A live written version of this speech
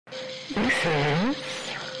The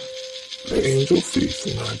Angel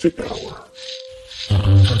Face Magic Hour.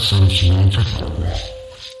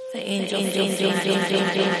 The Angel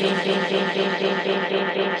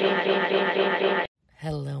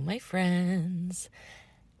Hello, my friends,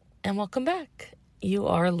 and welcome back. You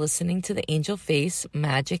are listening to the Angel Face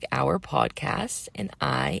Magic Hour podcast, and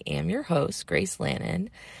I am your host, Grace Lannon.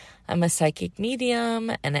 I'm a psychic medium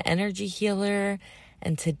and an energy healer,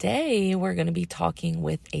 and today we're going to be talking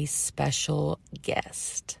with a special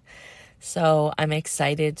guest. So I'm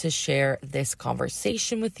excited to share this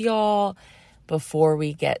conversation with y'all. Before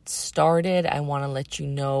we get started, I want to let you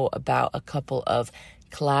know about a couple of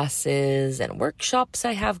classes and workshops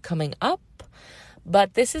I have coming up.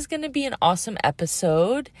 But this is going to be an awesome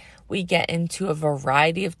episode. We get into a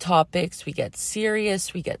variety of topics. We get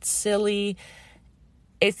serious, we get silly.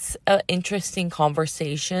 It's an interesting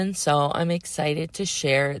conversation, so I'm excited to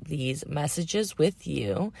share these messages with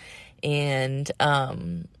you. And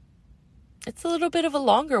it's a little bit of a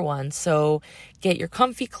longer one, so get your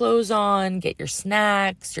comfy clothes on, get your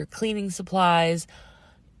snacks, your cleaning supplies,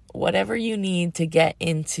 whatever you need to get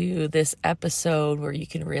into this episode where you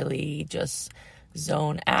can really just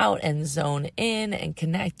zone out and zone in and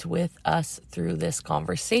connect with us through this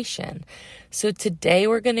conversation. So today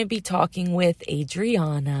we're going to be talking with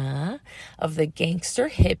Adriana of the Gangster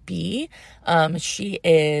Hippie. She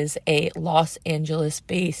is a Los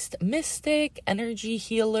Angeles-based mystic, energy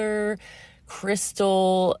healer,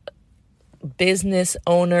 crystal business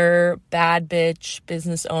owner, bad bitch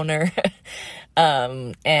business owner.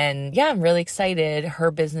 And yeah, I'm really excited. Her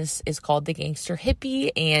business is called The Gangster Hippie,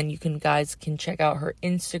 and you guys can check out her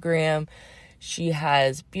Instagram. She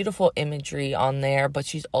has beautiful imagery on there, but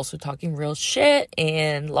she's also talking real shit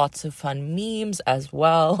and lots of fun memes as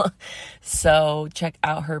well. So check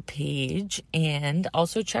out her page and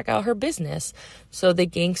also check out her business. So the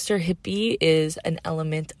Gangster Hippie is an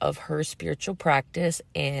element of her spiritual practice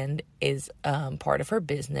and is part of her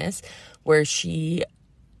business, where she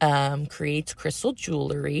creates crystal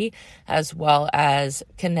jewelry as well as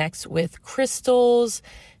connects with crystals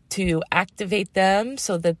to activate them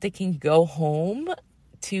so that they can go home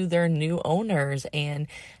to their new owners and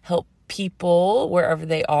help people wherever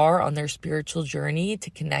they are on their spiritual journey to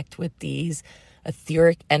connect with these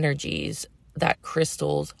etheric energies that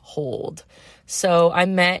crystals hold. So I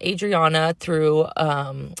met Adriana through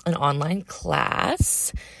an online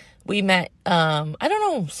class. We met,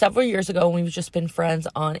 several years ago. We've just been friends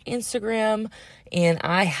on Instagram, and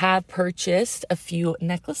I have purchased a few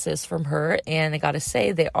necklaces from her, and I gotta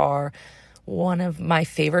say, they are one of my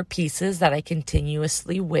favorite pieces that I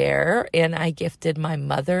continuously wear, and I gifted my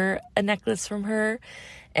mother a necklace from her.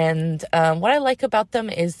 And what I like about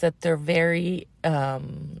them is that they're very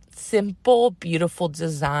simple, beautiful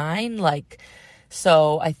design.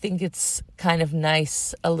 So I think it's kind of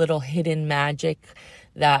nice, a little hidden magic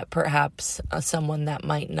that perhaps someone that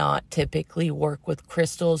might not typically work with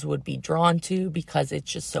crystals would be drawn to because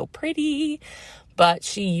it's just so pretty. But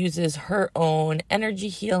she uses her own energy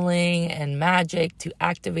healing and magic to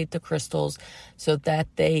activate the crystals so that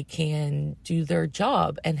they can do their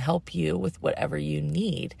job and help you with whatever you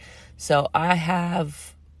need. So I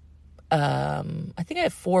have, I think I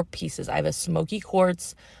have 4 pieces. I have a smoky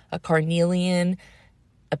quartz, a carnelian,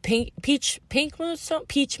 a peach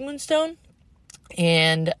moonstone,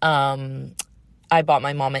 and I bought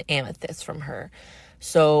my mom an amethyst from her.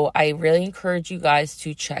 So I really encourage you guys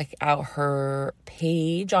to check out her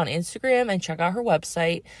page on Instagram and check out her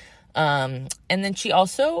website. And then she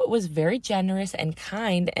also was very generous and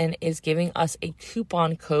kind and is giving us a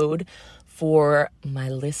coupon code for my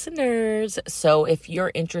listeners. So if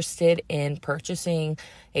you're interested in purchasing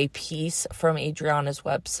a piece from Adriana's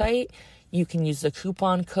website, you can use the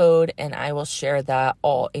coupon code, and I will share that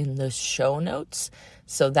all in the show notes.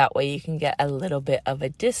 So that way you can get a little bit of a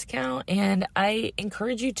discount, and I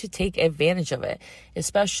encourage you to take advantage of it,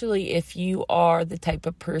 especially if you are the type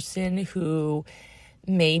of person who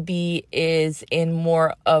maybe is in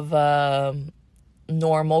more of a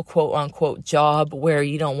normal quote unquote job where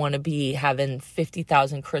you don't want to be having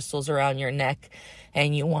 50,000 crystals around your neck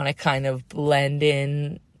and you want to kind of blend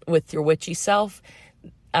in with your witchy self.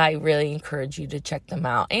 I really encourage you to check them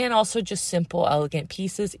out. And also just simple, elegant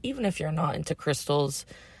pieces. Even if you're not into crystals,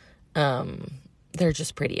 they're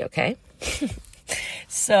just pretty, okay?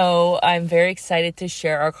 So I'm very excited to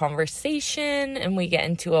share our conversation, and we get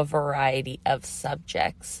into a variety of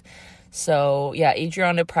subjects. So yeah,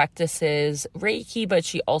 Adriana practices Reiki, but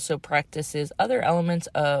she also practices other elements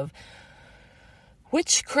of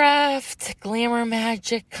witchcraft, glamour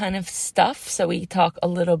magic kind of stuff. So we talk a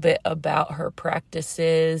little bit about her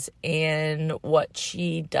practices and what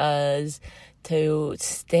she does to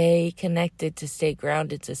stay connected, to stay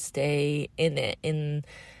grounded, to stay in it, in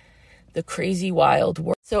the crazy wild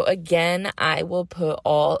world. So again, I will put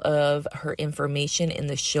all of her information in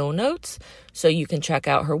the show notes so you can check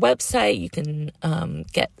out her website. You can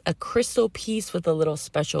get a crystal piece with a little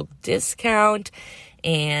special discount,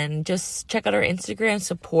 and just check out her Instagram,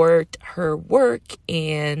 support her work,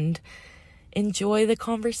 and enjoy the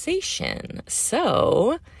conversation.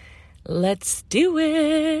 So let's do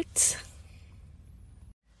it.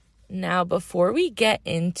 Now, before we get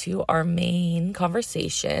into our main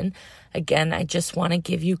conversation, again, I just want to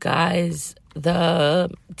give you guys the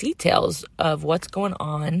details of what's going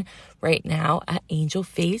on right now at Angel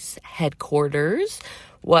Face headquarters.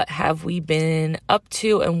 What have we been up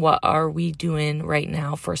to, and what are we doing right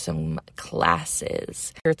now for some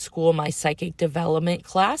classes? Here at school, my psychic development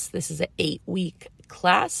class, this is an 8-week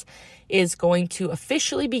class, is going to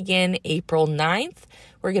officially begin April 9th.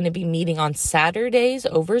 We're going to be meeting on Saturdays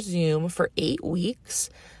over Zoom for 8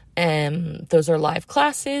 weeks. Those are live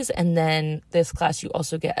classes. And then this class, you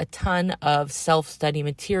also get a ton of self-study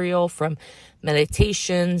material from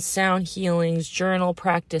meditations, sound healings, journal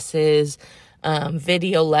practices,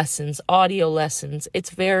 video lessons, audio lessons.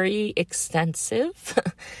 It's very extensive.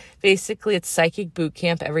 Basically, it's psychic boot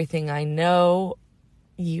camp. Everything I know,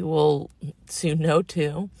 you will soon know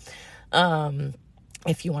too.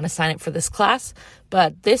 If you want to sign up for this class.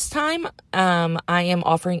 But this time, I am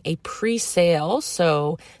offering a pre-sale.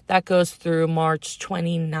 So that goes through March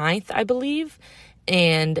 29th, I believe.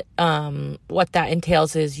 And what that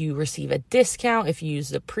entails is you receive a discount if you use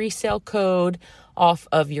the pre-sale code off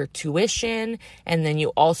of your tuition. And then you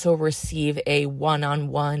also receive a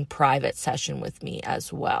one-on-one private session with me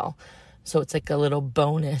as well. So it's like a little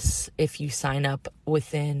bonus if you sign up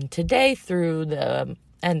within today through the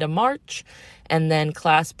end of March. And then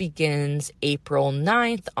class begins April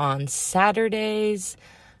 9th on Saturdays.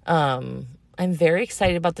 I'm very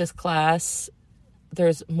excited about this class.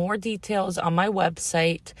 There's more details on my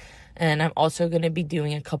website, and I'm also going to be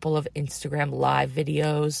doing a couple of Instagram live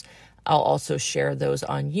videos. I'll also share those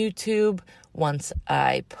on YouTube once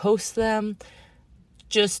I post them.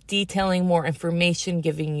 Just detailing more information,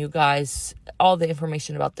 giving you guys all the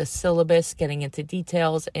information about the syllabus, getting into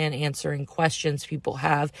details, and answering questions people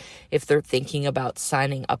have if they're thinking about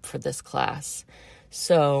signing up for this class.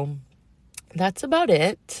 So that's about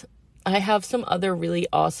it. I have some other really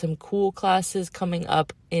awesome, cool classes coming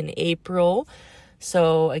up in April.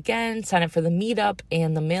 So again, sign up for the meetup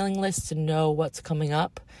and the mailing list to know what's coming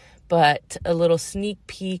up. But a little sneak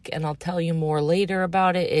peek, and I'll tell you more later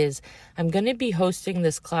about it, is I'm going to be hosting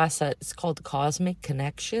this class that's called Cosmic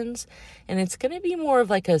Connections. And it's going to be more of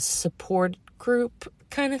like a support group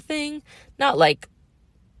kind of thing. Not like,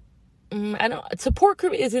 support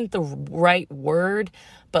group isn't the right word,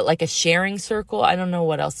 but like a sharing circle. I don't know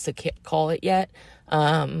what else to call it yet.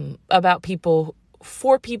 About people,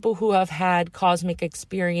 for people who have had cosmic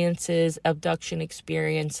experiences, abduction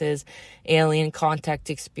experiences, alien contact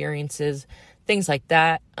experiences, things like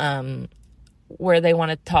that, where they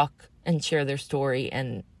want to talk and share their story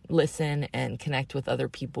and listen and connect with other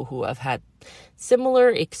people who have had similar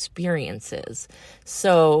experiences.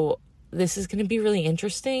 So this is going to be really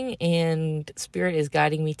interesting, and Spirit is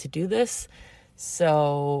guiding me to do this.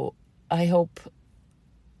 So I hope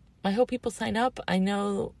people sign up. I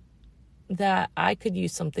know that I could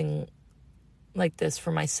use something like this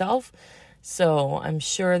for myself. So I'm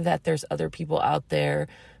sure that there's other people out there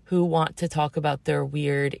who want to talk about their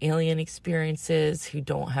weird alien experiences, who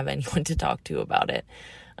don't have anyone to talk to about it.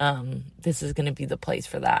 This is going to be the place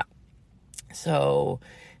for that. So,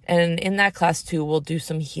 and in that class too, we'll do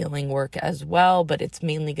some healing work as well, but it's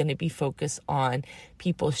mainly going to be focused on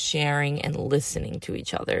people sharing and listening to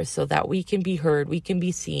each other so that we can be heard, we can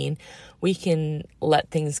be seen, we can let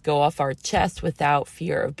things go off our chest without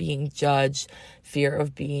fear of being judged, fear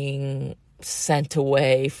of being sent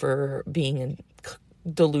away for being a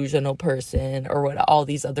delusional person, or what all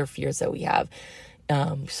these other fears that we have.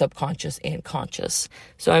 Subconscious and conscious.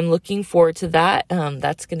 So I'm looking forward to that.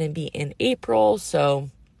 That's going to be in April. So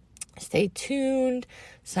stay tuned,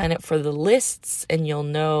 sign up for the lists, and you'll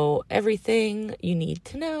know everything you need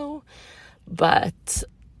to know. But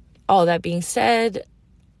all that being said,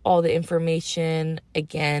 all the information,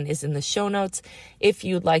 again, is in the show notes. If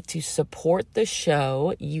you'd like to support the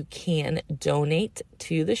show, you can donate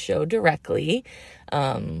to the show directly.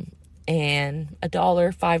 And $1,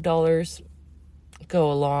 $5 go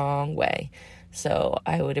a long way. So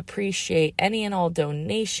I would appreciate any and all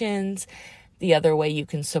donations. The other way you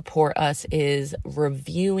can support us is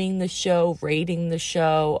reviewing the show, rating the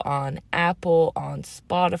show on Apple, on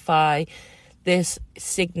Spotify. This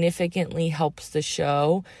significantly helps the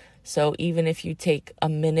show. So even if you take a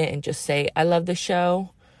minute and just say, I love the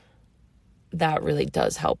show, that really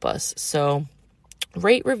does help us. So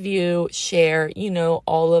rate, review, share,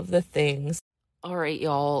 all of the things. All right,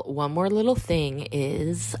 y'all. One more little thing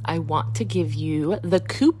is I want to give you the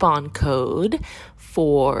coupon code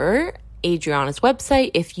for Adriana's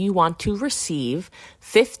website if you want to receive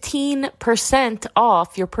 15%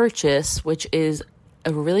 off your purchase, which is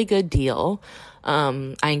a really good deal.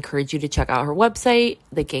 I encourage you to check out her website,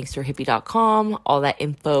 thegangsterhippie.com. All that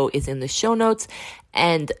info is in the show notes.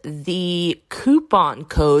 And the coupon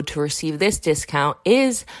code to receive this discount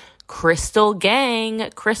is Crystal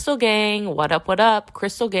Gang. Crystal Gang. What up, what up?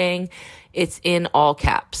 Crystal Gang. It's in all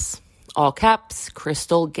caps. All caps,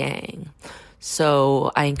 Crystal Gang.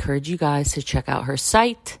 So I encourage you guys to check out her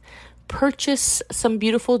site. Purchase some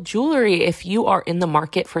beautiful jewelry if you are in the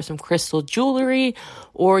market for some crystal jewelry,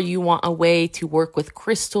 or you want a way to work with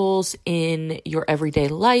crystals in your everyday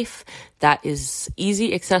life that is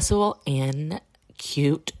easy, accessible, and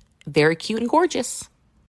cute. Very cute and gorgeous.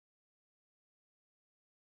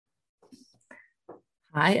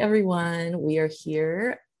 Hi, everyone. We are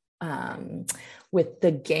here with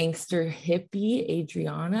the Gangster Hippie,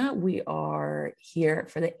 Adriana. We are here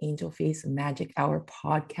for the Angel Face Magic Hour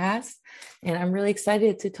podcast, and I'm really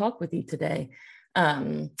excited to talk with you today.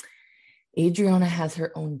 Adriana has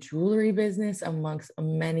her own jewelry business amongst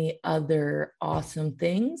many other awesome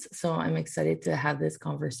things. So I'm excited to have this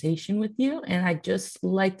conversation with you. And I'd just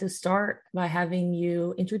like to start by having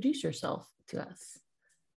you introduce yourself to us.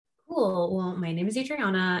 Cool. Well, my name is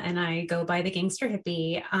Adriana and I go by the Gangster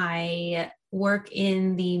Hippie. I work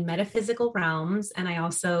in the metaphysical realms, and I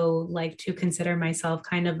also like to consider myself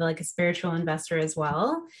kind of like a spiritual investor as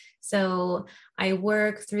well. So I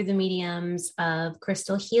work through the mediums of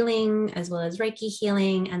crystal healing as well as Reiki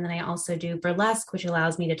healing. And then I also do burlesque, which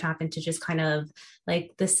allows me to tap into just kind of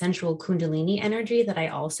like the sensual Kundalini energy that I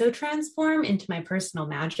also transform into my personal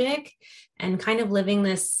magic, and kind of living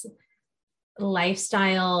this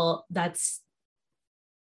lifestyle that's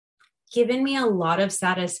given me a lot of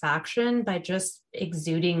satisfaction by just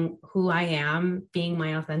exuding who I am, being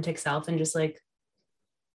my authentic self, and just like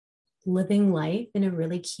living life in a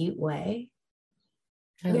really cute way.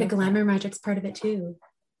 Yeah, glamour magic's part of it too.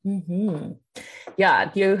 Mm-hmm.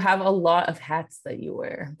 Yeah, you have a lot of hats that you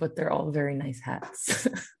wear, but they're all very nice hats.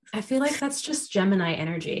 I feel like that's just Gemini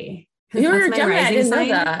energy. You're a Gemini. I didn't know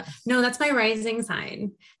that. No, that's my rising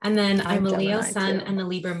sign. And then I'm a Leo sun and a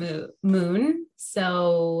Libra moon.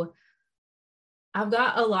 So I've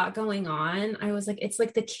got a lot going on. I was like, it's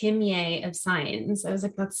like the Kimye of signs. I was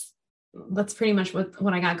like, that's pretty much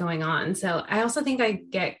what I got going on. So I also think I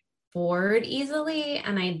get bored easily,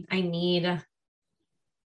 and I need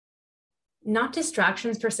not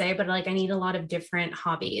distractions per se, but like I need a lot of different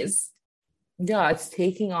hobbies. Yeah, it's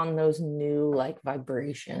taking on those new like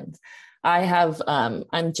vibrations. I have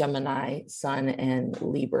I'm Gemini sun and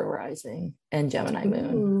Libra rising and Gemini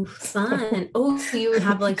moon. Ooh, fun. Oh, so you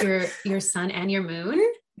have like your sun and your moon?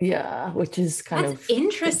 Yeah, which is kind of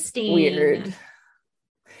interesting. Weird.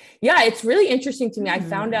 Yeah, it's really interesting to me. I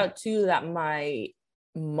found out too that my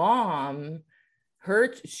mom,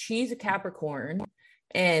 she's a Capricorn,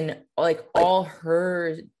 and like all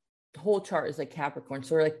her whole chart is like Capricorn,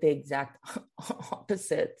 so we're like the exact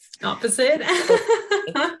opposites.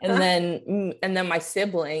 and then my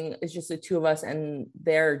sibling is just the two of us, and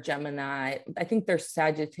they're Gemini. I think they're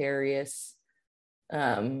Sagittarius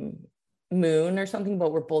moon or something,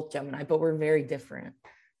 but we're both Gemini, but we're very different.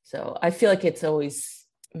 So I feel like it's always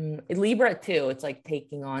Libra too. It's like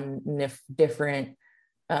taking on different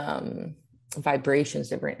vibrations,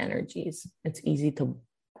 different energies. It's easy to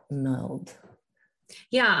meld.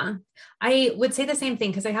 Yeah, I would say the same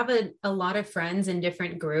thing, because I have a lot of friends in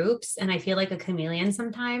different groups, and I feel like a chameleon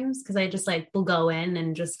sometimes, because I just like will go in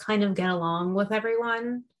and just kind of get along with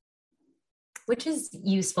everyone, which is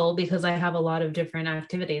useful because I have a lot of different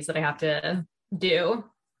activities that I have to do.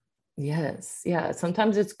 Yes. Yeah.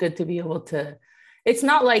 Sometimes it's good to be able to, it's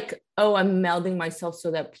not like, oh, I'm melding myself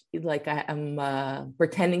so that like I'm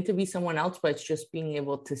pretending to be someone else, but it's just being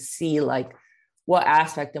able to see like what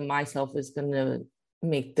aspect of myself is going to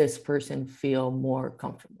make this person feel more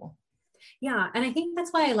comfortable. Yeah. And I think that's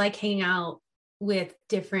why I like hanging out with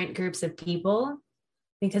different groups of people,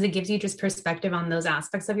 because it gives you just perspective on those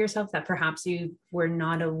aspects of yourself that perhaps you were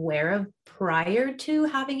not aware of prior to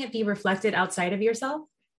having it be reflected outside of yourself.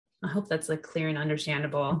 I hope that's like clear and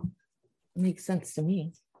understandable. Makes sense to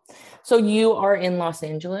me. So you are in Los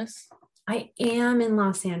Angeles? I am in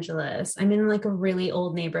Los Angeles. I'm in like a really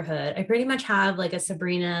old neighborhood. I pretty much have like a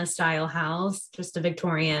Sabrina style house, just a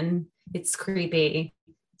Victorian. It's creepy.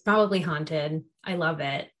 It's probably haunted. I love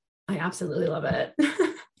it. I absolutely love it.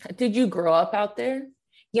 Did you grow up out there?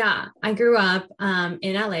 Yeah, I grew up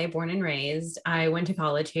in LA, born and raised. I went to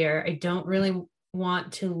college here. I don't really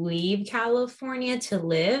want to leave California to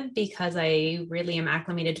live because I really am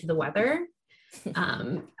acclimated to the weather.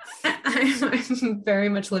 um I'm very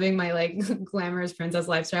much living my like glamorous princess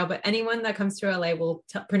lifestyle, but anyone that comes to LA will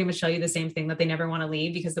pretty much tell you the same thing, that they never want to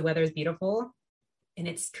leave because the weather is beautiful, and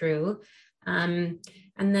it's true. And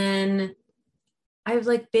then I've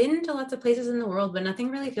like been to lots of places in the world, but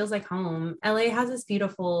nothing really feels like home. LA has this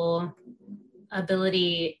beautiful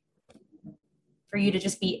ability for you to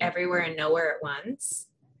just be everywhere and nowhere at once.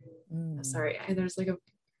 Sorry, there's like a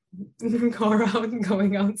car out and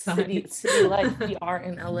going outside. City life. We are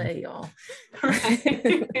in LA, y'all. Right.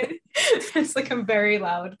 It's like a very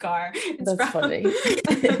loud car. That's funny.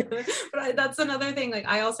 But that's another thing. Like,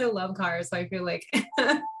 I also love cars, so I feel like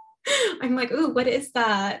I'm like, ooh, what is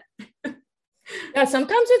that? Yeah,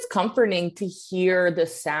 sometimes it's comforting to hear the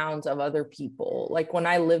sounds of other people. Like when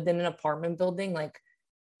I lived in an apartment building, like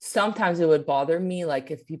sometimes it would bother me,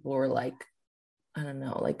 like if people were like, I don't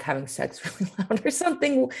know, like having sex really loud or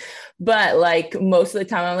something. But like most of the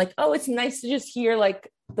time I'm like, oh, it's nice to just hear like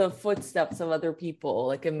the footsteps of other people.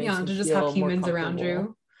 Like it makes to me just feel have humans around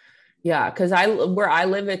you. Yeah, because where I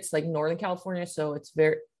live, it's like Northern California, so it's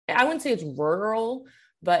very, I wouldn't say it's rural,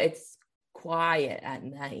 but it's quiet at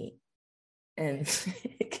night. And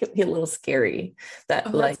it can be a little scary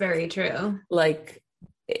that that's very true. Like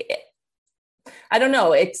I don't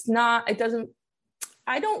know, it doesn't,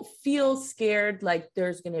 I don't feel scared like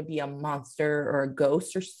there's going to be a monster or a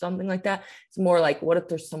ghost or something like that. It's more like, what if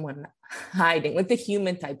there's someone hiding, like the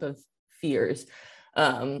human type of fears,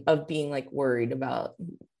 of being like worried about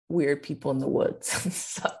weird people in the woods and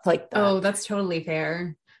stuff like that. Oh, that's totally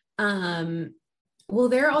fair. Well,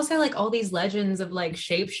 there are also like all these legends of like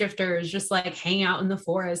shapeshifters just like hang out in the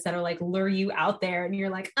forest that are like lure you out there, and you're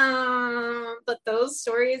like, but those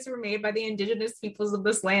stories were made by the indigenous peoples of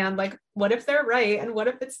this land. Like, what if they're right? And what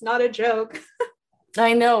if it's not a joke?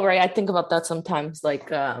 I know, right? I think about that sometimes. Like,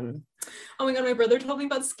 oh my God, my brother told me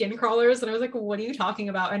about skin crawlers, and I was like, what are you talking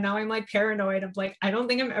about? And now I'm like paranoid. I'm like, I don't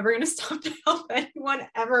think I'm ever going to stop to help anyone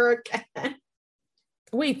ever again.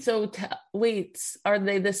 Wait, so are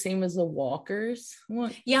they the same as the walkers?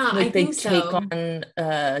 What? Yeah, like I think so. They take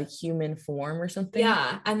on human form or something?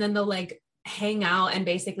 Yeah, and then they'll like hang out and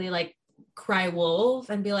basically like cry wolf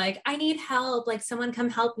and be like, I need help, like someone come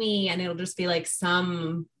help me, and it'll just be like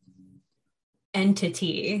some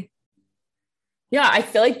entity. Yeah, I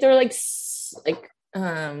feel like they're like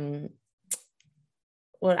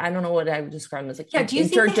what, I don't know what I would describe them as, like, do you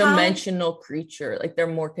interdimensional creature, like they're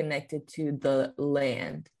more connected to the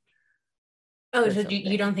land. Oh, so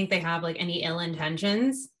you don't think they have like any ill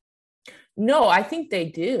intentions? No, I think they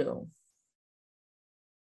do.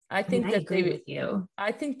 I think I agree with you.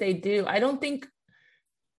 I think they do. I don't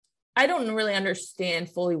really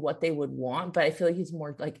understand fully what they would want, but I feel like he's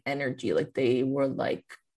more like energy. Like they were like,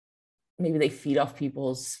 maybe they feed off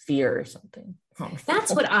people's fear or something.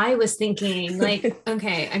 That's what I was thinking. Like,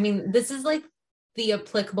 okay, I mean, this is like the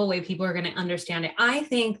applicable way people are going to understand it. I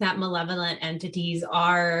think that malevolent entities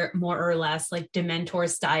are more or less like Dementor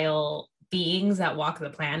style beings that walk the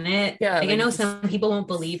planet. Yeah, like I know some people won't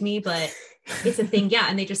believe me, but it's a thing. Yeah.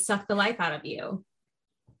 And they just suck the life out of you.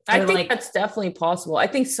 I think that's definitely possible. I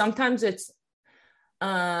think sometimes it's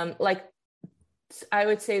like, I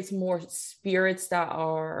would say it's more spirits that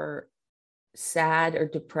are sad or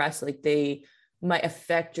depressed. Like they might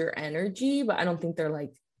affect your energy, but I don't think they're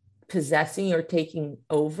like possessing or taking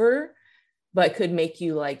over, but could make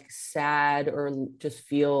you like sad or just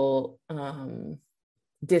feel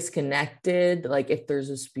disconnected, like if there's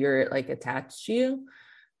a spirit like attached to you.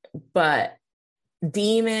 But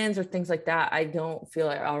demons or things like that, I don't feel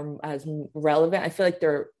like are as relevant. I feel like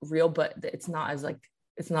they're real, but it's not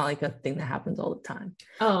like a thing that happens all the time.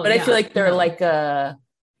 But yeah, I feel like they're like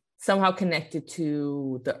somehow connected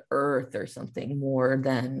to the earth or something more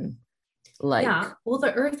than like, yeah, well,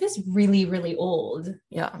 the earth is really, really old.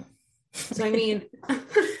 Yeah. So I mean,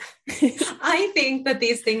 I think that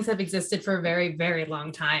these things have existed for a very, very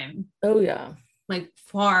long time. Oh yeah. Like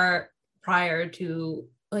far prior to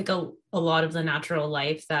like a lot of the natural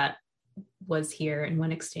life that was here and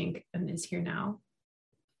went extinct and is here now.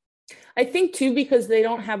 I think too, because they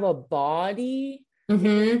don't have a body.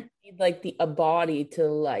 Mm-hmm. Like a body to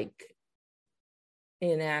like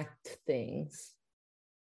enact things.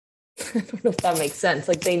 I don't know if that makes sense.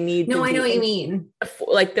 Like they need No, to I know be what you mean.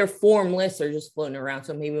 like they're formless or just floating around.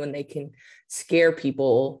 So maybe when they can scare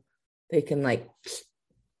people, they can like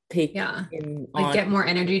take Yeah. in Like on get more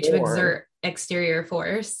energy to form. exert exterior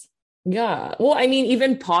force. Yeah. Well, I mean,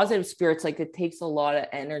 even positive spirits, like it takes a lot of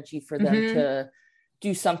energy for them Mm-hmm. to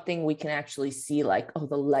do something we can actually see, like, oh,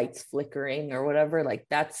 the light's flickering or whatever. Like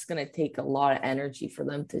that's going to take a lot of energy for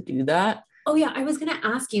them to do that. Oh yeah, I was gonna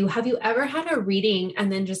ask you, have you ever had a reading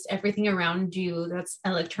and then just everything around you that's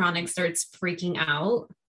electronic starts freaking out?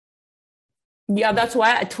 Yeah, that's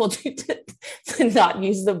why I told you to not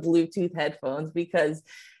use the Bluetooth headphones because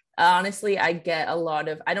honestly, I get a lot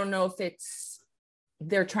of, I don't know if it's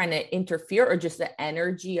they're trying to interfere or just the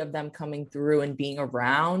energy of them coming through and being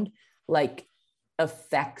around like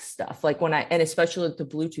affects stuff. Like when and especially with the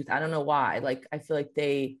Bluetooth, I don't know why. Like I feel like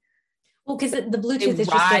Well, because the they Bluetooth is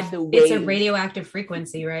just ride the it's a wave. radioactive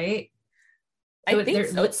frequency, right? I So think they're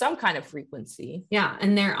so. It's some kind of frequency. yeah,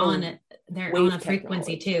 and they're on The it. They're on wave a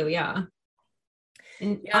frequency technology. too. Yeah.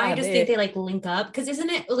 And I Yeah, just think they like link up because isn't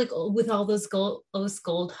it like with all those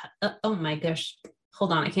gold? Oh my gosh.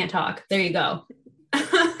 Hold on, I can't talk. There you go.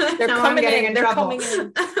 they're Now I'm coming getting in. in They're trouble. coming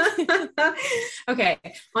in. Okay.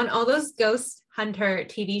 On all those ghost hunter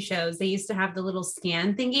TV shows, they used to have the little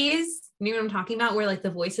scan thingies. You know what I'm talking about? Where like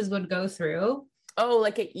the voices would go through. Oh,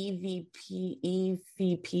 like an EVP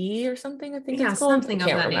or something, I think Yeah, it's called. I something of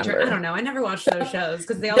can't that nature. I don't remember. know. I never watched those shows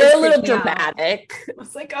because they always They're a freaked little me out. dramatic. I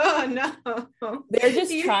was like, oh no. They're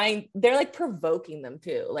just You- trying, they're like provoking them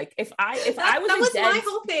too. Like if I was that a was dead my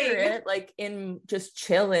whole thing. spirit, like in just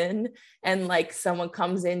chilling, and like someone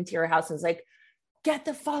comes into your house and is like, get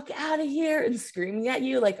the fuck out of here and screaming at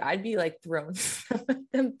you, like I'd be like throwing stuff at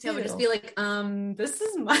them too. Yeah, would just be like, this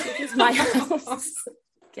is my house.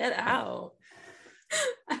 Get out.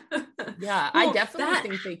 Yeah, well, I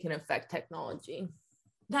definitely think they can affect technology.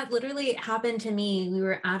 That literally happened to me. We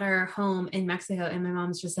were at our home in Mexico, and my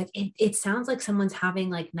mom's just like, it sounds like someone's having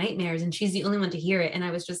like nightmares, and she's the only one to hear it. And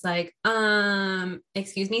I was just like,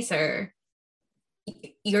 excuse me, sir.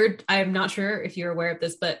 I'm not sure if you're aware of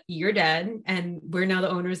this, but you're dead, and we're now the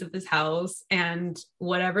owners of this house, and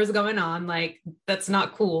whatever's going on, like, that's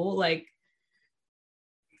not cool. Like,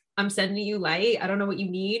 I'm sending you light. I don't know what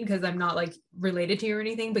you need because I'm not like related to you or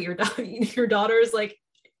anything, but your daughter's like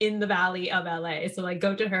in the valley of LA. So like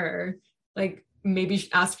go to her, like maybe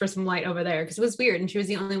ask for some light over there because it was weird and she was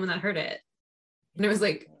the only one that heard it. And it was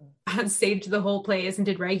like I had saved the whole place and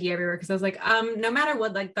did Reiki everywhere because I was like, no matter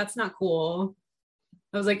what, like that's not cool.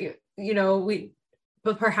 I was like,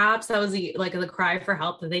 but perhaps that was the cry for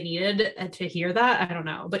help that they needed to hear that. I don't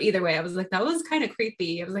know. But either way, I was like, that was kind of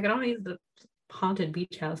creepy. I was like, I don't need the haunted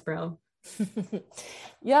beach house, bro.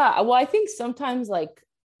 Yeah, well, I think sometimes like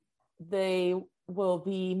they will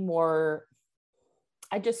be more,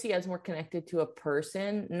 I just see as more connected to a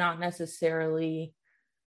person, not necessarily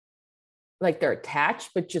like they're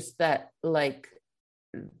attached, but just that like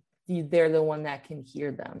they're the one that can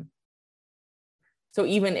hear them. So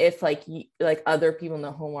even if like other people in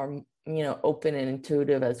the home are open and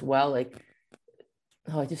intuitive as well, like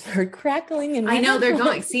I just heard crackling and I know they're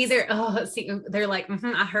going they're like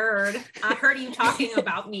I heard you talking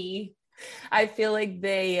about me. I feel like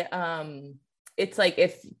they it's like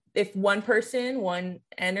if one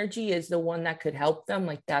energy is the one that could help them,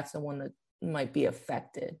 like that's the one that might be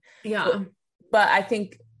affected. Yeah. But I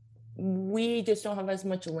think we just don't have as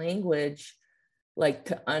much language like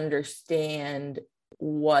to understand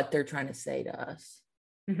what they're trying to say to us.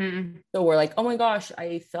 Mm-hmm. So we're like, oh my gosh,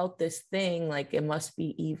 I felt this thing, like it must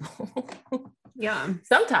be evil. Yeah.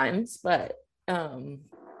 Sometimes, but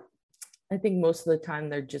I think most of the time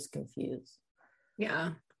they're just confused.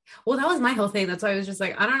 Yeah. Well, that was my whole thing. That's why I was just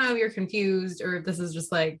like, I don't know if you're confused or if this is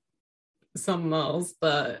just like something else,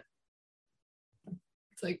 but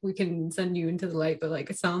it's like we can send you into the light, but like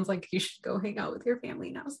it sounds like you should go hang out with your family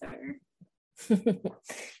now, sir. Yeah,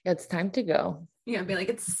 it's time to go. Yeah, be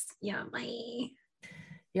like,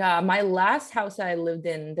 my last house I lived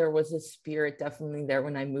in, there was a spirit definitely there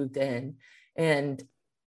when I moved in, and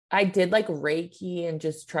I did like Reiki and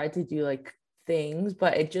just tried to do like things,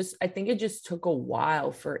 but I think it just took a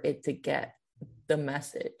while for it to get the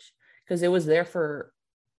message because it was there for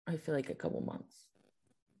I feel like a couple months.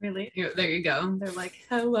 Really? Yeah, there you go. They're like,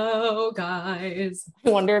 hello guys. I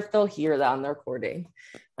wonder if they'll hear that on the recording.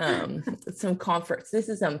 Some comfort. This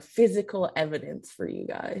is some physical evidence for you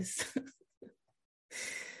guys.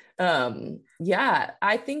 Yeah,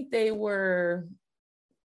 I think they were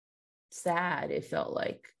sad, it felt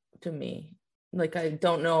like to me. Like I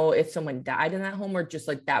don't know if someone died in that home or just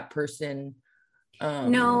like that person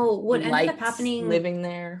No, what ended up liked happening, living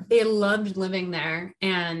there? they loved living there.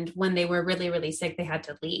 And when they were really, really sick, they had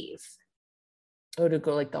to leave. Oh, to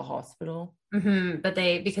go like the hospital? But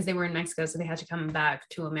because they were in Mexico, so they had to come back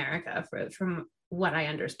to America from what I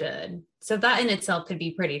understood. So that in itself could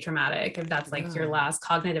be pretty traumatic if that's like your last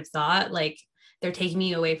cognitive thought. Like, they're taking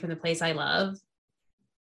me away from the place I love.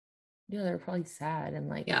 Yeah, they're probably sad and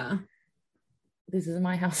like, Yeah, this is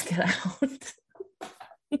my house, get out.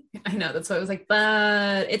 I know. That's why I was like,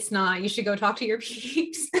 but it's not. You should go talk to your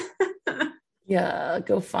peeps. Yeah,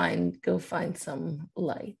 go find some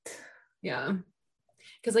light. Yeah,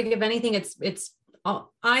 because like if anything, it's.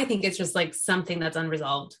 I think it's just like something that's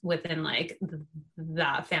unresolved within like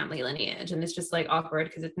that family lineage, and it's just like awkward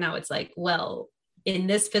because it's like, well, in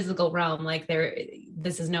this physical realm, like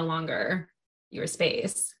this is no longer your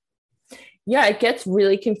space. Yeah, it gets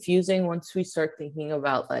really confusing once we start thinking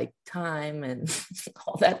about like time and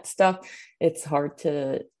all that stuff. It's hard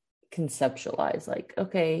to conceptualize like,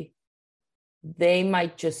 okay, they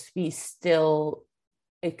might just be still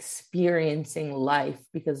experiencing life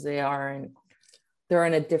because they're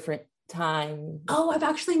in a different time. Oh, I've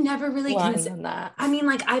actually never really considered that. I mean,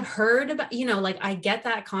 like I've heard about, like I get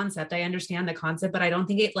that concept. I understand the concept, but I don't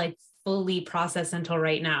think it like fully processed until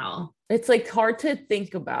right now. It's like hard to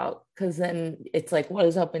think about because then it's like, what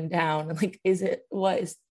is up and down? And like, what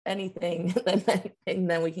is anything? And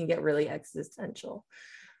then we can get really existential.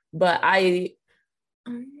 But I'd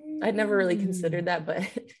never really considered that, but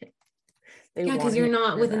yeah, because you're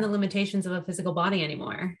not within the limitations of a physical body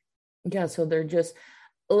anymore. Yeah, so they're just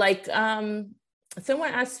like someone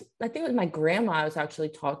asked, I think it was my grandma. I was actually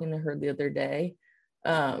talking to her the other day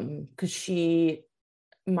because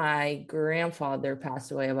my grandfather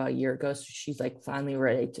passed away about a year ago, so she's like finally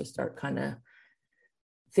ready to start kind of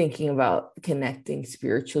thinking about connecting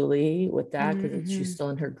spiritually with that because she's still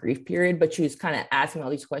in her grief period, but she was kind of asking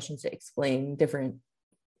all these questions to explain different,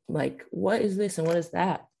 like, what is this and what is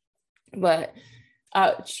that? But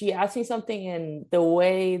she asked me something, and the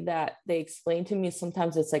way that they explained to me,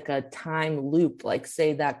 sometimes it's like a time loop. Like,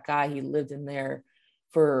 say that guy, he lived in there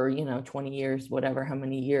for 20 years, whatever, how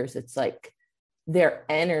many years. It's like their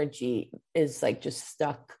energy is like just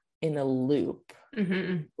stuck in a loop.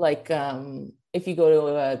 Like if you go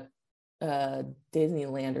to a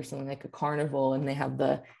Disneyland or something, like a carnival, and they have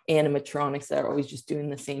the animatronics that are always just doing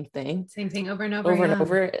the same thing over and over and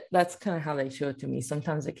over. That's kind of how they show it to me.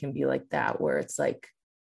 Sometimes it can be like that, where it's like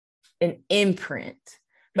an imprint,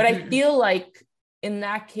 but I feel like in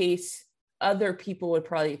that case other people would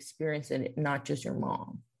probably experience it, not just your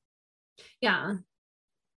mom. Yeah,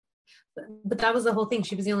 but that was the whole thing.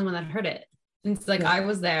 She was the only one that heard it. And it's like, I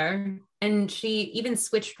was there, and she even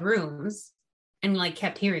switched rooms and like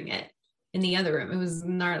kept hearing it in the other room. It was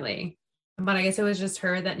gnarly. But I guess it was just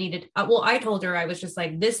her that needed, I told her, I was just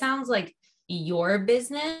like, this sounds like your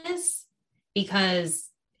business, because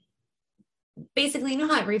basically,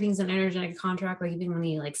 how everything's an energetic contract. Like even when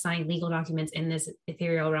you like sign legal documents in this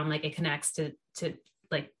ethereal realm, like it connects to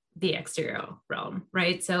like the exterior realm,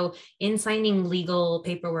 right? So in signing legal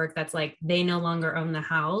paperwork that's like they no longer own the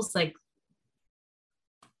house, like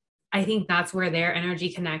I think that's where their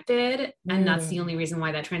energy connected. And that's the only reason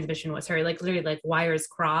why that transmission was heard. Like literally like wires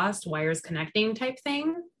crossed, wires connecting type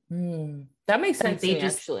thing. That makes sense. Like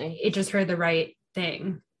it just heard the right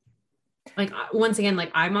thing. Like once again,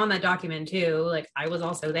 like I'm on that document too. Like I was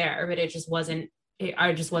also there, but I just wasn't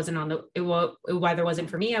on it either wasn't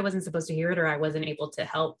for me. I wasn't supposed to hear it, or I wasn't able to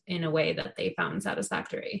help in a way that they found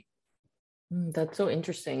satisfactory. That's so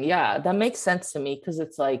interesting. Yeah, that makes sense to me, because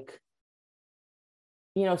it's like,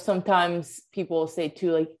 sometimes people will say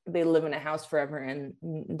too, like they live in a house forever and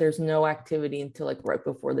there's no activity until like right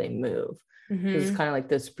before they move. It's kind of like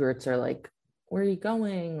the spirits are like, where are you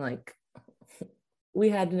going? Like, we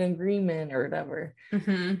had an agreement or whatever.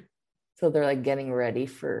 So they're like getting ready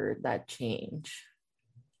for that change.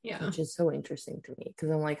 Yeah, which is so interesting to me, because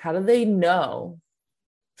I'm like, how do they know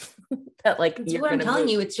that like that's what I'm telling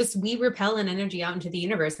you? It's just we repel an energy out into the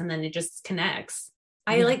universe and then it just connects.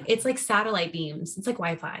 It's like satellite beams. It's like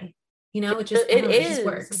Wi-Fi, it just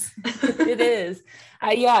works. It is.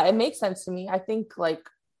 It makes sense to me. I think like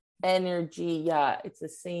energy, it's the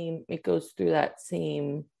same. It goes through that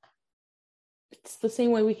same, it's the same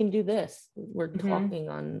way we can do this. We're talking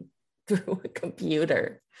on through a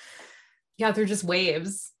computer. Yeah, they're just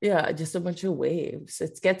waves. Yeah, just a bunch of waves.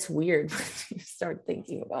 It gets weird when you start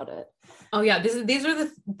thinking about it. Oh yeah, these are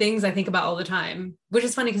the things I think about all the time, which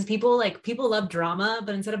is funny because people love drama,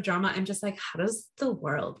 but instead of drama, I'm just like, how does the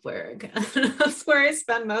world work? That's where I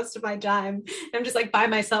spend most of my time. I'm just like by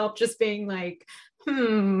myself, just being like,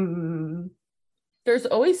 There's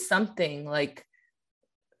always something like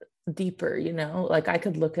deeper, like I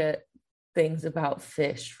could look at things about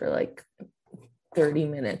fish for like 30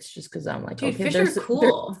 minutes just because I'm like, dude, okay, fish there's are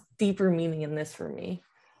cool. deeper meaning in this for me.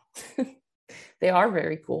 They are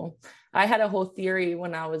very cool. I had a whole theory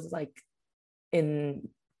when I was like in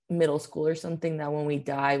middle school or something that when we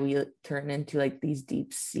die, we turn into like these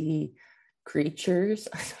deep sea creatures.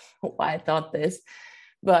 I don't know why I thought this,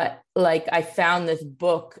 but like I found this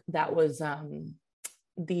book that was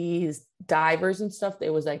these divers and stuff. It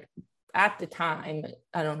was like at the time,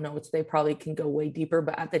 I don't know, they probably can go way deeper,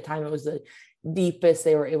 but at the time it was the deepest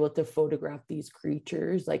they were able to photograph these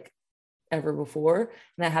creatures like ever before.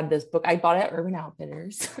 And I had this book, I bought it at Urban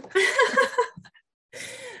Outfitters.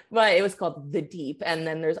 But it was called The Deep. And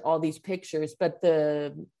then there's all these pictures, but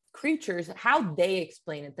the creatures, how they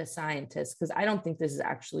explain it, the scientists, because I don't think this is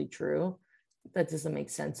actually true. That doesn't make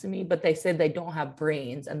sense to me. But they said they don't have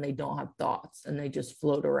brains and they don't have thoughts and they just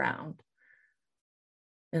float around.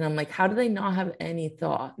 And I'm like, how do they not have any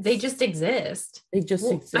thoughts? They just exist. They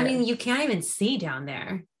just exist. I mean, you can't even see down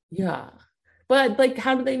there. Yeah. But like,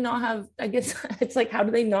 how do they not have, I guess it's like, how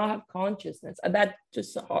do they not have consciousness? That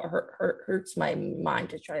just hurts my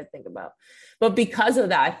mind to try to think about. But because of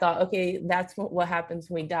that, I thought, okay, that's what happens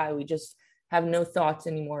when we die. We just have no thoughts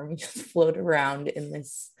anymore. We just float around in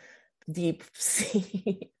this deep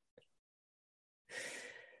sea.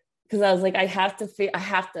 Because I was like, I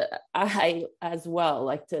as well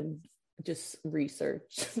like to just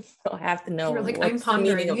research. So I have to know. You're like, I'm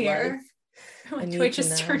pondering here. Do I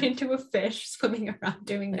just turn into a fish swimming around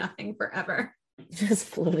doing nothing forever? Just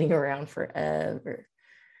floating around forever.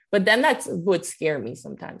 But then that would scare me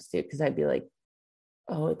sometimes too, because I'd be like,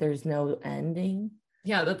 oh, there's no ending.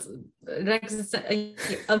 Yeah, that's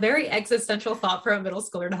a very existential thought for a middle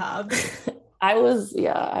schooler to have. I was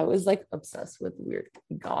like obsessed with weird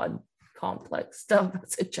God complex stuff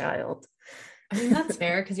as a child. I mean, that's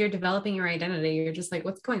fair because you're developing your identity. You're just like,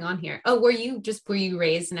 what's going on here? Oh, were you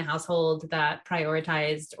raised in a household that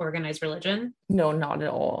prioritized organized religion? No, not at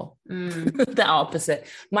all. The opposite.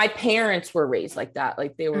 My parents were raised like that.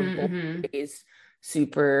 Like they were both raised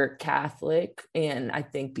super Catholic. And I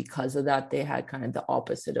think because of that, they had kind of the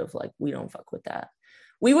opposite of like, we don't fuck with that.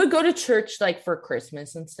 We would go to church like for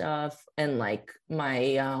Christmas and stuff. And like my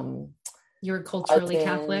you were culturally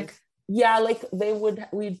Catholic? Yeah, like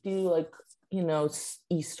we'd do like,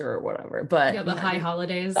 Easter or whatever, but yeah, the high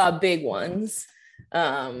holidays, big ones.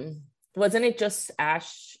 Wasn't it just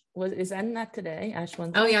isn't that today, Ash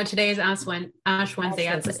Wednesday? Oh yeah, today is Ash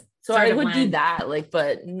Wednesday. So I would do that, like,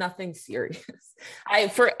 but nothing serious.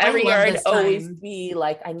 For every year I'd always be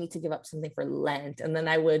like, I need to give up something for Lent, and then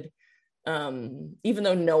I would, even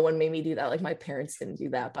though no one made me do that, like my parents didn't do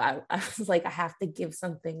that, but I was like, I have to give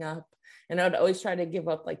something up. And I would always try to give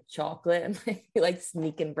up like chocolate and like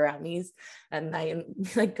sneaking brownies at night and be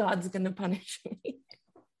like, God's gonna punish me.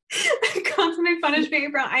 God's gonna punish me,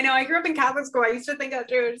 bro. I know. I grew up in Catholic school. I used to think that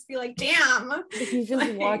too. I'd just be like, damn. He's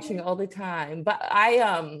just watching all the time. But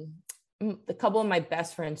a couple of my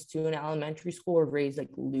best friends too in elementary school were raised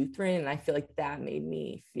like Lutheran, and I feel like that made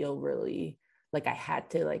me feel really like I had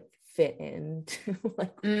to like fit into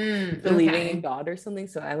like believing in God or something.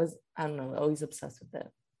 So I don't know, always obsessed with it.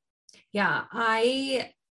 Yeah,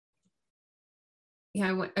 I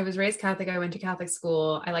was raised Catholic. I went to Catholic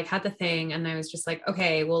school. I like had the thing, and I was just like,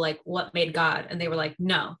 okay, well, like, what made God? And they were like,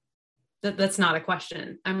 no, that's not a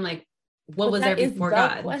question. I'm like, what was there before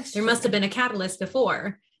God? Question. There must have been a catalyst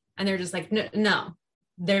before, and they're just like, no,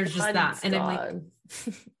 there's just that. And I'm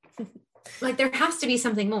like, like there has to be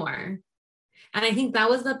something more. And I think that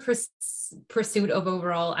was the pursuit of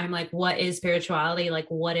overall, I'm like, what is spirituality? Like,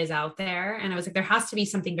 what is out there? And I was like, there has to be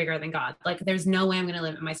something bigger than God. Like, there's no way I'm going to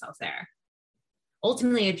limit myself there.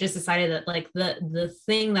 Ultimately, I just decided that like the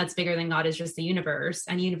thing that's bigger than God is just the universe,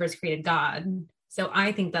 and the universe created God. So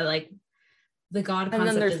I think that like the God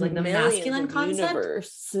concept is like the masculine concept.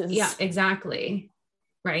 Yeah, exactly.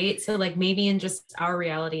 Right. So like maybe in just our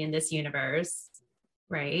reality in this universe,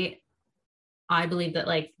 right? I believe that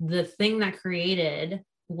like the thing that created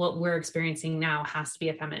what we're experiencing now has to be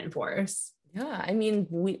a feminine force. Yeah, I mean,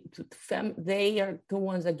 they are the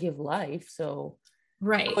ones that give life. So,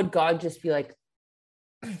 right? Would God just be like,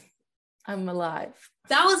 "I'm alive"?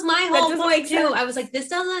 That was my whole point too. I was like, this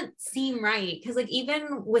doesn't seem right, because like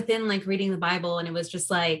even within like reading the Bible, and it was just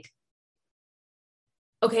like,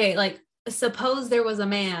 okay, like suppose there was a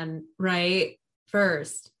man, right?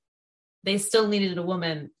 First, they still needed a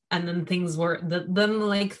woman. And then things went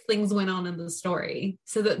on in the story.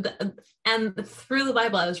 So and through the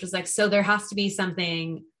Bible, I was just like, so there has to be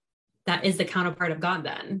something that is the counterpart of God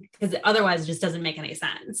then, because otherwise it just doesn't make any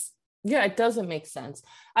sense. Yeah, it doesn't make sense.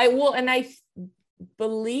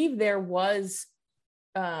 believe there was,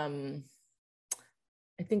 I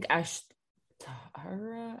think Ashtara,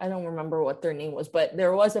 I don't remember what their name was, but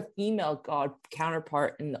there was a female god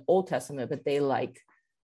counterpart in the Old Testament, but they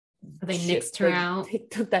nixed her out. They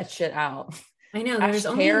took that shit out. I know, there's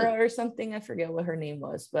Ashtara or something. I forget what her name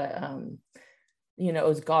was, but it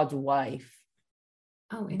was God's wife.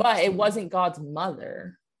 Oh, but it wasn't God's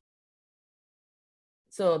mother.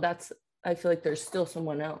 So I feel like there's still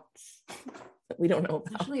someone else that we don't know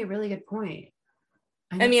about. Actually, a really good point.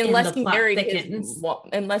 I mean, unless he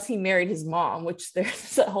married his mom, which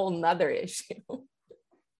there's a whole nother issue.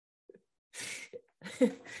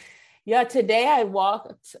 Yeah, today I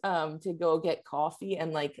walked to go get coffee,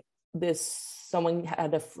 and someone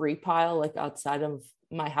had a free pile like outside of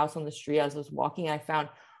my house on the street. As I was walking, I found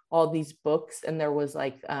all these books, and there was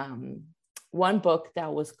one book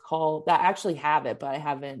that was called, that I actually have it, but I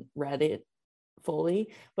haven't read it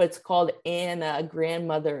fully, but it's called Anna,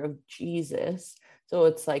 Grandmother of Jesus. So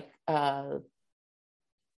it's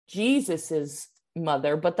Jesus's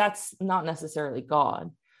mother, but that's not necessarily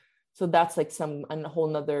God. So that's a whole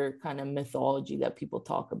nother kind of mythology that people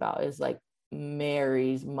talk about, is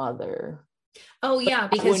Mary's mother. Oh yeah,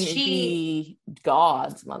 because she be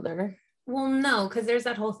God's mother. Well, no, because there's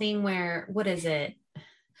that whole thing where, what is it?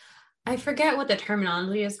 I forget what the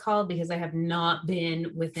terminology is called, because I have not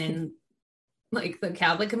been within the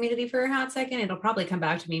Catholic community for a hot second. It'll probably come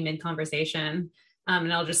back to me mid-conversation,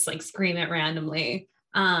 and I'll just scream it randomly.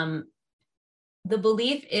 The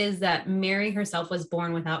belief is that Mary herself was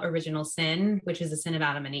born without original sin, which is the sin of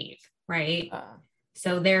Adam and Eve, right?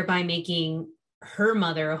 So thereby making her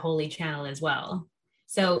mother a holy channel as well.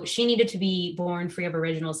 So she needed to be born free of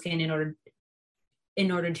original sin in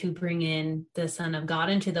order to bring in the Son of God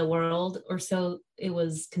into the world, or so it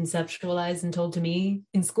was conceptualized and told to me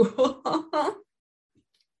in school.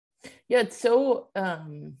 Yeah, it's so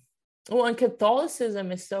and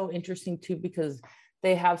Catholicism is so interesting too, because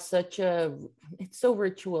they have it's so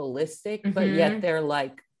ritualistic, but yet they're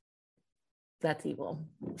that's evil.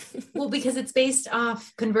 Well, because it's based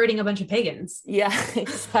off converting a bunch of pagans. Yeah,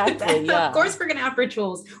 exactly. Yeah. Of course we're going to have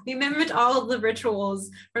rituals. We mimicked all of the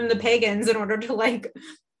rituals from the pagans in order to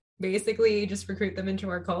basically just recruit them into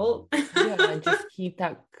our cult. Yeah, and just keep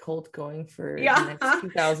that cult going for the next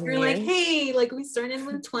 2,000 years. You're hey, we started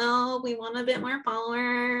with 12. We want a bit more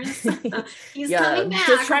followers. He's coming back.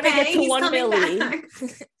 Just trying to get to 1 million.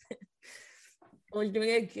 We're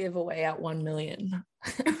doing a giveaway at 1 million.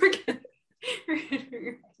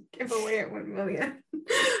 Give away at 1 million.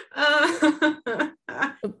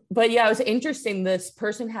 But yeah, it was interesting. This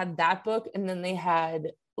person had that book, and then they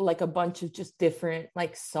had a bunch of just different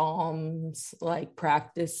psalms,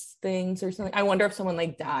 practice things or something. I wonder if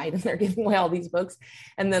someone died and they're giving away all these books.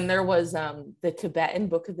 And then there was the Tibetan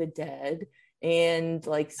Book of the Dead, and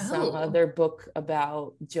some other book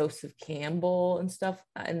about Joseph Campbell and stuff.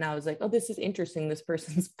 And I was oh, this is interesting. This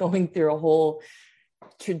person's going through a whole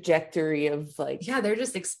trajectory of they're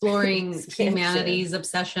just exploring humanity's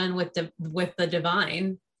obsession with the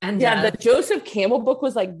divine. And the Joseph Campbell book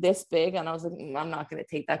was this big, and I was I'm not going to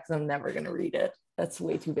take that because I'm never going to read it. That's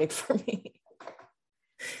way too big for me.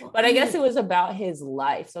 But I guess it was about his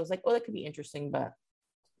life, so I was oh, that could be interesting. But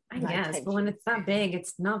I guess, but when it's that big,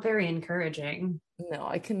 it's not very encouraging. No,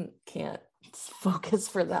 I can't focus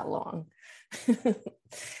for that long.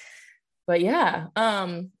 But yeah,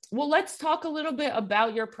 well, let's talk a little bit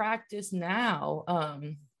about your practice now.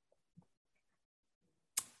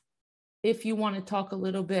 If you want to talk a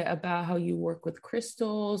little bit about how you work with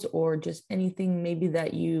crystals, or just anything maybe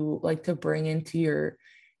that you like to bring into your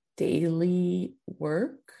daily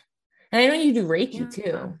work. And I know you do Reiki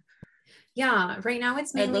too. Yeah, right now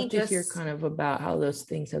it's mainly I'd love to hear kind of about how those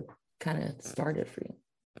things have kind of started for you.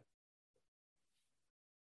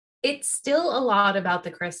 It's still a lot about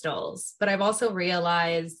the crystals, but I've also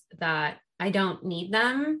realized that I don't need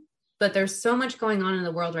them, but there's so much going on in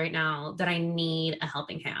the world right now that I need a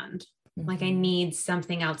helping hand. I need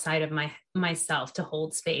something outside of myself to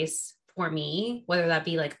hold space for me, whether that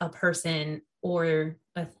be a person or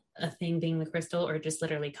a thing being the crystal, or just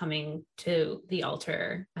literally coming to the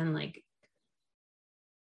altar and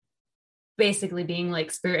basically being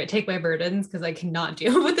Spirit, take my burdens, because I cannot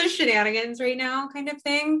deal with the shenanigans right now, kind of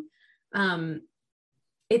thing.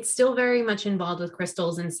 It's still very much involved with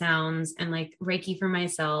crystals and sounds and Reiki for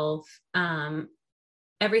myself.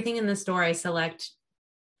 Everything in the store I select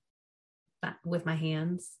with my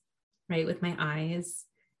hands, right, with my eyes,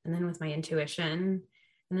 and then with my intuition.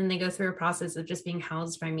 And then they go through a process of just being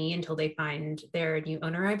housed by me until they find their new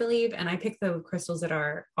owner, I believe. And I pick the crystals that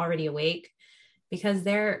are already awake, because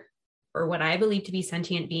they're, or what I believe to be,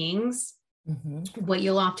 sentient beings Mm-hmm. what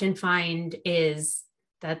you'll often find is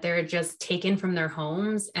that they're just taken from their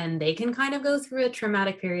homes, and they can kind of go through a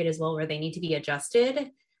traumatic period as well where they need to be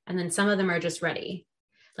adjusted. And then some of them are just ready.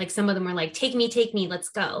 Like some of them are like, take me, let's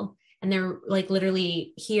go. And they're like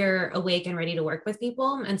literally here, awake and ready to work with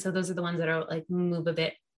people. And so those are the ones that are like move a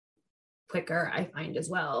bit quicker, I find as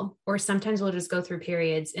well. Or sometimes we'll just go through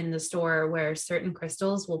periods in the store where certain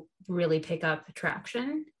crystals will really pick up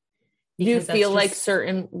traction. Do you feel like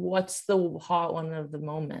what's the hot one of the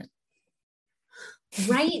moment?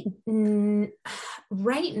 Right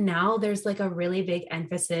now, there's like a really big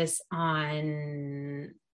emphasis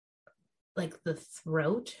on like the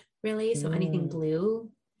throat, really. So anything blue.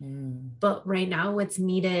 But right now, what's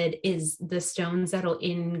needed is the stones that'll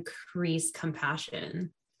increase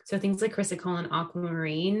compassion. So things like chrysocolla and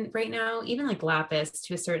aquamarine right now, even like lapis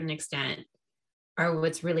to a certain extent, are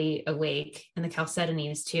what's really awake, and the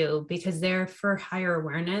chalcedonies too, because they're for higher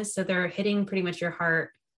awareness. So they're hitting pretty much your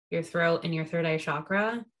heart, your throat, and your third eye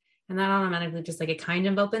chakra. And that automatically just like it kind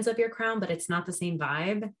of opens up your crown, but it's not the same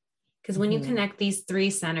vibe. Because when you connect these three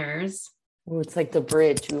centers, it's like the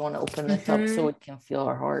bridge. We want to open this up so we can feel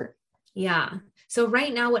our heart. Yeah. So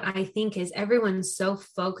right now, what I think is everyone's so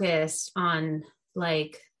focused on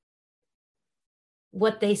like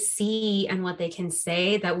what they see and what they can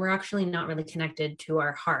say that we're actually not really connected to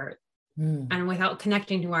our heart. And without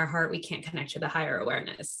connecting to our heart, we can't connect to the higher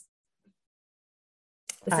awareness.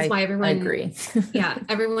 This is why everyone, I agree. Yeah,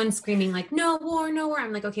 everyone's screaming like, no war, no war.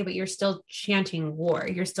 I'm like, okay, but you're still chanting war.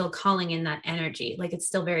 You're still calling in that energy. Like it's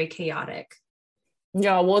still very chaotic.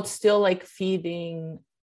 Yeah, well, it's still like feeding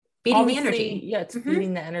the energy. Yeah, it's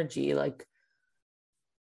feeding the energy. Like,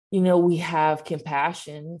 you know, we have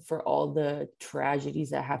compassion for all the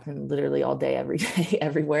tragedies that happen literally all day, every day,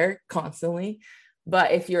 everywhere, constantly.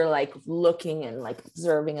 But if you're like looking and like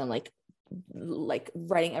observing and like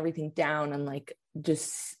writing everything down and like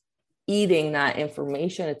just eating that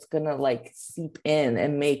information, it's gonna like seep in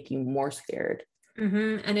and make you more scared.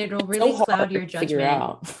 And it'll really cloud your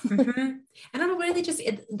judgment. And it'll really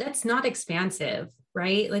that's not expansive,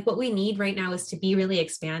 right? Like what we need right now is to be really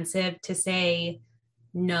expansive, to say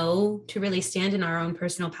no, to really stand in our own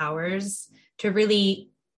personal powers, to really,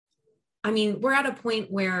 I mean, we're at a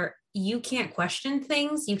point where you can't question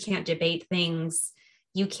things, you can't debate things,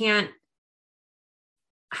 you can't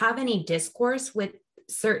have any discourse with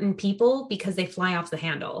certain people because they fly off the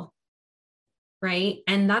handle, right?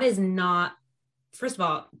 And that is not, first of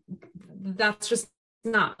all, that's just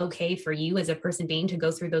not okay for you as a person being to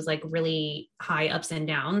go through those like really high ups and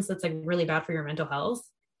downs. That's like really bad for your mental health,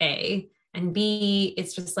 A. And B,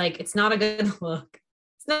 it's just like, it's not a good look.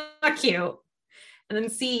 It's not cute. And then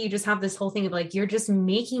C, you just have this whole thing of like, you're just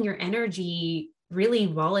making your energy really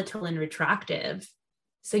volatile and retractive.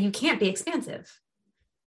 So you can't be expansive.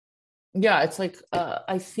 Yeah, it's like,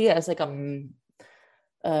 I see it as like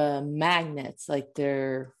magnets, like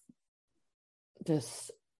they're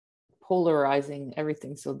just polarizing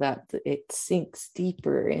everything so that it sinks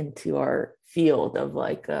deeper into our field of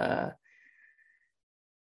like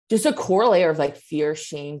just a core layer of like fear,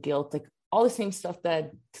 shame, guilt, like all the same stuff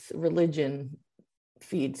that religion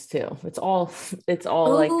feeds to. It's all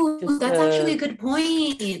like just that's actually a good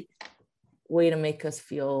point. Way to make us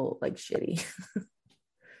feel like shitty.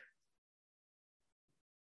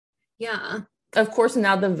 Yeah. Of course,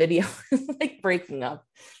 now the video is like breaking up.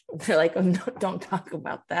 They're like, oh, no, don't talk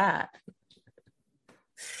about that.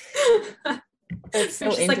 It's so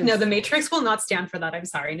just like, no, the Matrix will not stand for that. I'm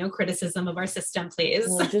sorry. No criticism of our system, please.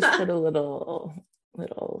 We'll just put a little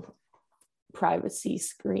privacy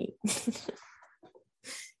screen.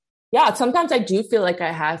 Yeah, sometimes I do feel like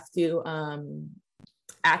I have to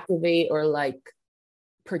activate or like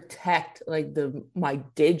protect like my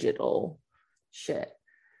digital shit.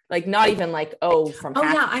 Like not even like,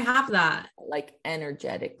 yeah, I have that. Like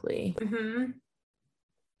energetically.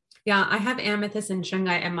 Yeah, I have amethyst and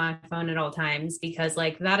shungite in my phone at all times because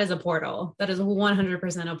like that is a portal. That is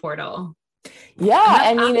 100% a portal. Yeah,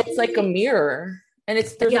 I mean it's like a mirror, and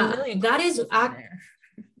there's a million. That is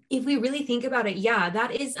if we really think about it, yeah,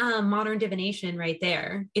 that is modern divination right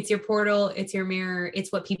there. It's your portal, it's your mirror,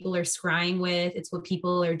 it's what people are scrying with, it's what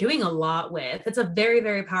people are doing a lot with. It's a very,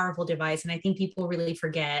 very powerful device, and I think people really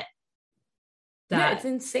forget that. Yeah, it's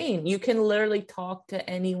insane. You can literally talk to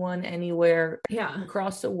anyone, anywhere,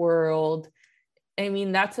 across the world. I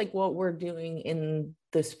mean, that's like what we're doing in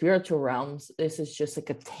the spiritual realms. This is just like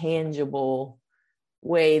a tangible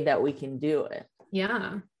way that we can do it.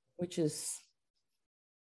 Yeah. Which is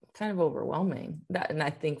kind of overwhelming, and I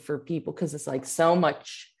think for people, because it's like so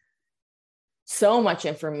much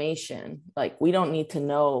information, like we don't need to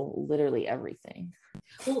know literally everything.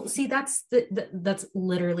 Well, see, that's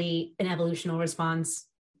literally an evolutional response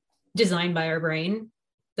designed by our brain.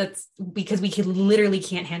 That's because we literally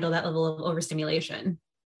can't handle that level of overstimulation.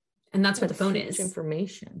 And that's what the phone is.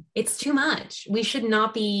 Information. It's too much. We should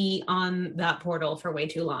not be on that portal for way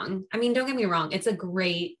too long. I mean, don't get me wrong. It's a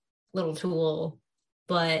great little tool,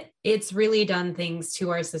 but it's really done things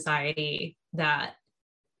to our society that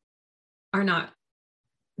are not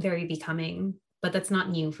very becoming, but that's not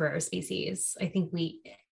new for our species. I think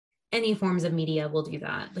any forms of media will do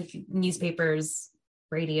that, like newspapers,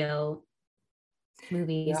 radio,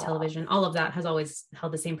 movies, television, all of that has always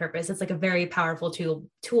held the same purpose. It's like a very powerful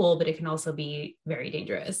tool, but it can also be very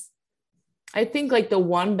dangerous. I think like the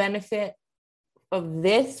one benefit of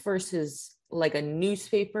this versus like a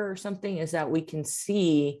newspaper or something is that we can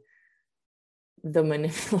see the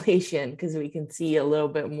manipulation, because we can see a little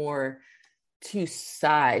bit more two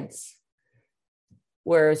sides.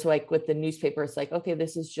 Whereas like with the newspaper, it's like, okay,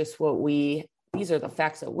 this is just these are the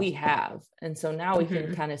facts that we have. And so now we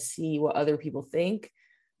can kind of see what other people think,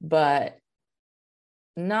 but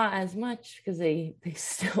not as much, because they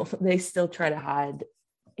still try to hide,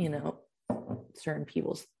 certain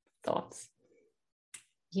people's thoughts.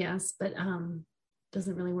 Yes, but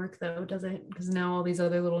doesn't really work though, does it? Because now all these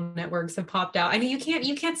other little networks have popped out. I mean,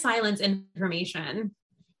 you can't silence information.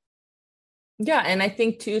 Yeah, and I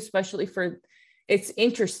think too, especially it's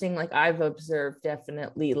interesting, like I've observed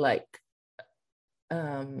definitely like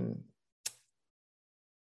I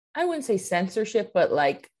wouldn't say censorship, but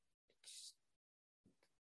like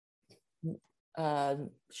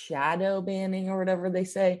shadow banning or whatever they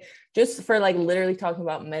say, just for like literally talking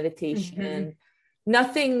about meditation,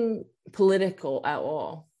 nothing political at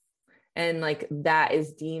all. And like that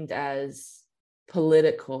is deemed as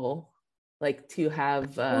political, like to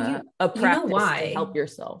have a practice to help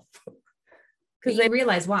yourself. Because they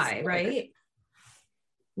realize why, right?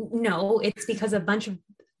 No, it's because a bunch of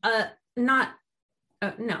no,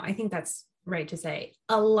 I think that's right to say.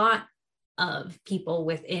 A lot of people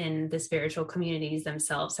within the spiritual communities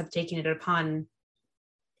themselves have taken it upon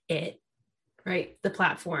right, the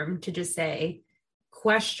platform, to just say,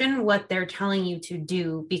 question what they're telling you to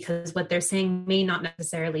do, because what they're saying may not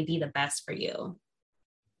necessarily be the best for you.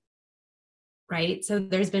 Right? So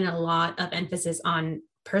there's been a lot of emphasis on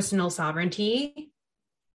personal sovereignty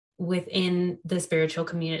within the spiritual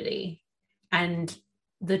community. And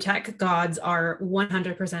the tech gods are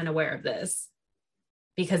 100% aware of this,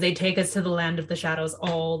 because they take us to the land of the shadows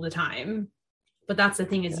all the time. But that's the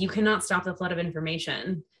thing, is you cannot stop the flood of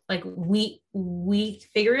information. Like we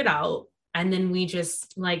figure it out, and then we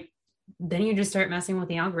just then you just start messing with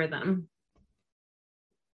the algorithm.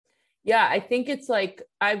 Yeah, I think it's like,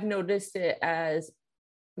 I've noticed it as,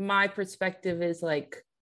 my perspective is like,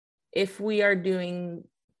 if we are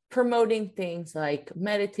promoting things like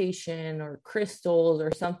meditation or crystals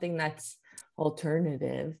or something that's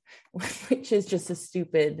alternative, which is just a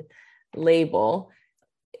stupid label,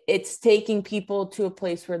 it's taking people to a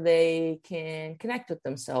place where they can connect with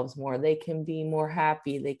themselves more. They can be more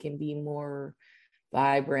happy. They can be more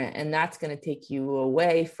vibrant. And that's going to take you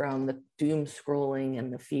away from the doom scrolling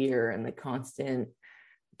and the fear and the constant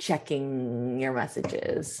checking your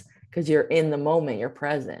messages, because you're in the moment, you're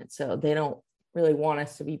present. So they don't really want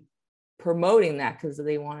us to be promoting that, because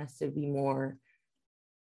they want us to be more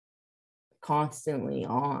constantly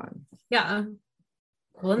on. Yeah.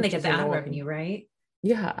 Well, then they get the ad revenue, right?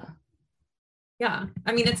 Yeah. Yeah.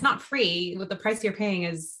 I mean, it's not free. What the price you're paying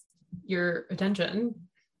is your attention.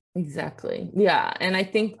 Exactly. Yeah. And I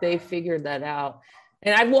think they figured that out.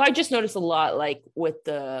 And I just noticed a lot, like with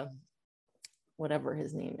the, whatever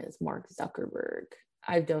his name is, Mark Zuckerberg,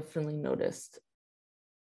 I've definitely noticed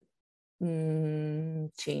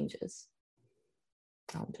changes.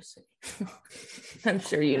 I'll just say, I'm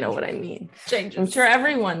sure you know what I mean. Changes. I'm sure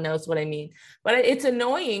everyone knows what I mean, but it's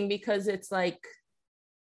annoying, because it's like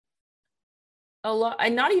a lot,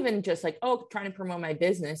 and not even just like, oh, trying to promote my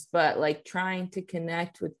business, but like trying to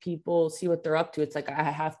connect with people, see what they're up to. It's like, I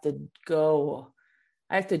have to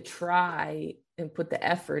try and put the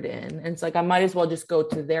effort in. And it's like, I might as well just go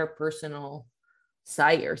to their personal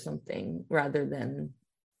site or something, rather than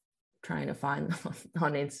trying to find them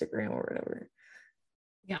on Instagram or whatever.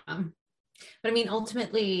 Yeah. But I mean,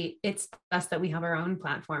 ultimately, it's best that we have our own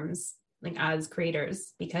platforms, like as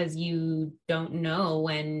creators, because you don't know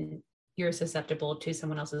when you're susceptible to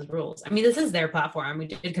someone else's rules. I mean, this is their platform. We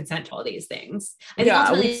did consent to all these things. I think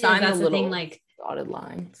ultimately we signed that's the the thing, like dotted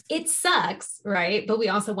lines. It sucks, right? But we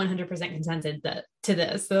also 100% consented to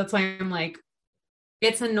this. So that's why I'm like,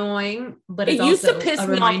 it's annoying, but it's used also to piss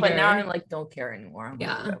me off, but now I'm like, don't care anymore.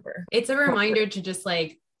 Whatever. It's a reminder to just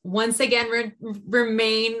like once again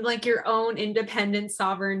remain like your own independent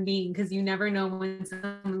sovereign being, because you never know when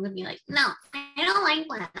someone would be like, no, I don't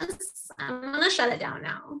like this, I'm gonna shut it down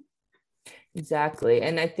now. Exactly.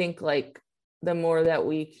 And I think like the more that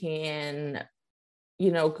we can,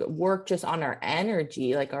 you know, work just on our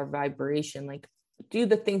energy, like our vibration, like do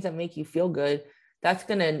the things that make you feel good, that's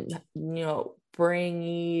gonna, you know,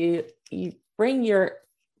 bring your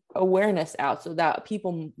awareness out, so that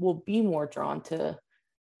people will be more drawn to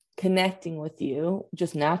connecting with you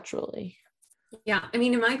just naturally. Yeah. I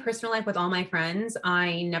mean, in my personal life with all my friends,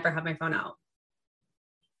 I never have my phone out.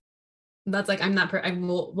 That's like, I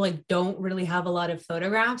will, like, don't really have a lot of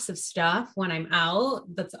photographs of stuff when I'm out.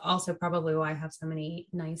 That's also probably why I have so many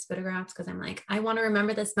nice photographs, because I'm like, I want to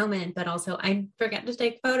remember this moment, but also I forget to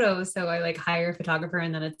take photos. So I like hire a photographer,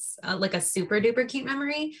 and then it's like a super duper cute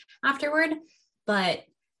memory afterward. But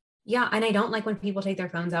yeah, and I don't like when people take their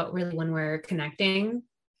phones out really when we're connecting.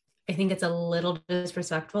 I think it's a little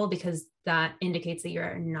disrespectful, because that indicates that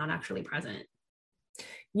you're not actually present.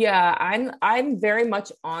 Yeah, I'm very much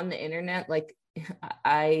on the internet. Like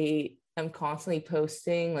I am constantly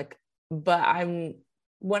posting, like, but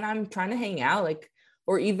when I'm trying to hang out, like,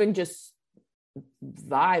 or even just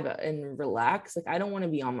vibe and relax, like I don't want to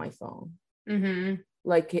be on my phone. Mm-hmm.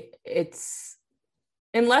 Like it's,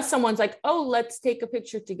 unless someone's like, oh, let's take a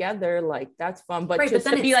picture together, like that's fun. But Right, just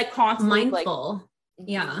but then to be like constantly mindful. like,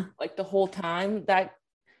 Yeah. like the whole time, that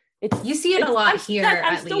it's, You see it a lot here.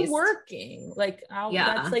 I'm at still least working. Like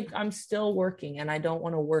that's like, I'm still working and I don't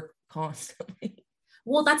want to work constantly.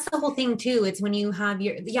 Well, that's the whole thing too. It's when you have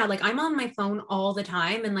yeah, like I'm on my phone all the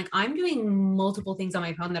time, and like I'm doing multiple things on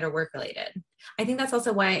my phone that are work related. I think that's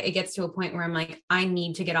also why it gets to a point where I'm like, I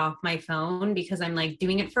need to get off my phone, because I'm like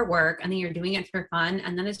doing it for work, and then you're doing it for fun,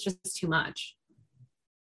 and then it's just too much.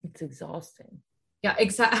 It's exhausting. Yeah,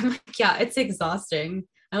 exactly. I'm like, yeah, it's exhausting.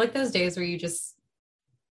 I like those days where you just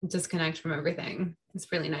disconnect from everything.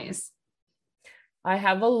 It's really nice. I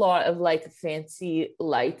have a lot of like fancy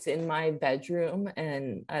lights in my bedroom,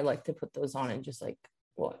 and I like to put those on and just like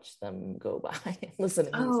watch them go by and listen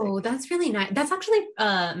to music. Oh, that's really nice. That's actually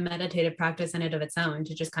a meditative practice in and of its own,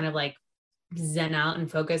 to just kind of like zen out and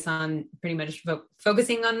focus on pretty much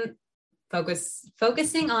focusing on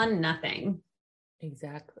nothing.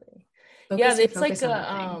 Exactly. Focus Yeah, it's like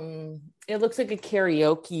a it looks like a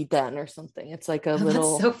karaoke den or something. It's like a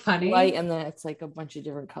little so funny light, and then it's like a bunch of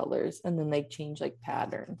different colors, and then they change like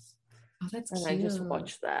patterns. Oh, that's and cute. I just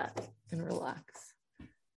watch that and relax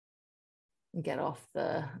and get off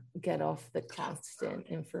the constant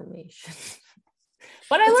information.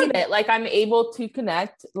 But I love it. Like I'm able to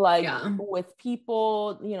connect like with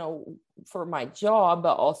people, you know, for my job,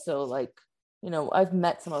 but also like, you know, I've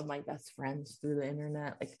met some of my best friends through the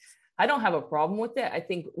internet. Like I don't have a problem with it. I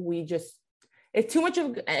think it's too much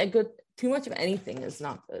of anything is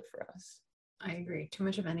not good for us. I agree. Too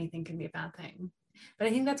much of anything can be a bad thing. But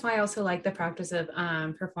I think that's why I also like the practice of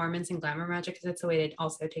performance and glamour magic, because it's a way to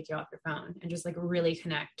also take you off your phone and just like really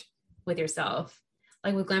connect with yourself.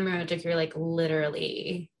 Like with glamour magic, you're like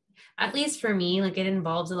literally, at least for me, like it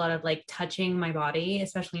involves a lot of like touching my body,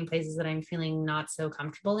 especially in places that I'm feeling not so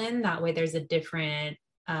comfortable in. That way there's a different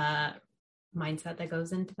mindset that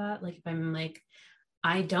goes into that. Like if I'm like,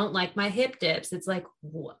 I don't like my hip dips, it's like,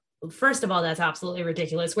 what? First of all, that's absolutely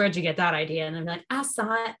ridiculous. Where'd you get that idea? And I'm like, I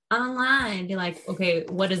saw it online. Be like, okay,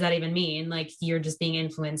 what does that even mean? Like you're just being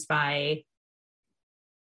influenced by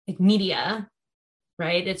like media,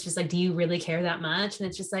 right? It's just like, do you really care that much? And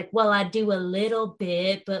it's just like, well, I do a little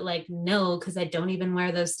bit, but like, no, because I don't even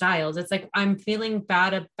wear those styles. It's like, I'm feeling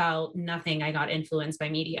bad about nothing. I got influenced by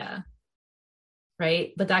media,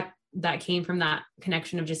 right? But that came from that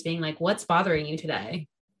connection of just being like, what's bothering you today?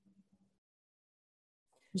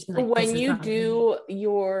 Like, when you do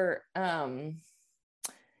your do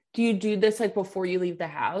you do this like before you leave the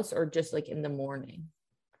house or just like in the morning?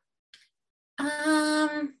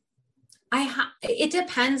 It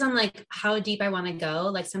depends on like how deep I want to go.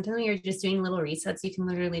 Like sometimes when you're just doing little resets, you can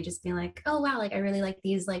literally just be like, oh wow, like I really like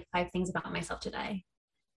these like 5 things about myself today.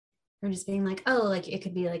 Or just being like, oh, like it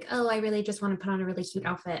could be like, oh, I really just want to put on a really cute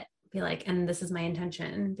outfit. Be like, and this is my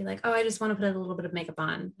intention. Be like, oh, I just want to put a little bit of makeup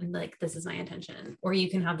on, and like this is my intention. Or you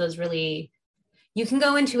can have those really, you can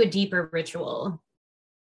go into a deeper ritual,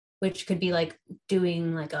 which could be like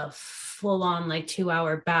doing like a full on like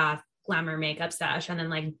 2-hour bath glamour makeup sesh, and then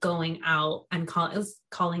like going out and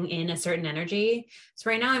calling in a certain energy. So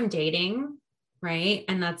right now I'm dating, right?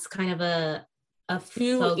 And that's kind of a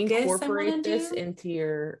you focus incorporate this into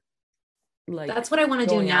your, like, that's what I want to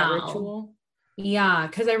do now. Ritual. Yeah,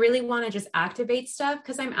 because I really want to just activate stuff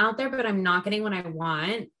because I'm out there, but I'm not getting what I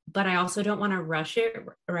want. But I also don't want to rush it,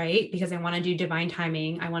 right? Because I want to do divine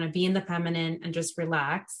timing. I want to be in the feminine and just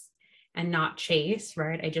relax and not chase,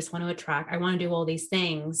 right? I just want to attract. I want to do all these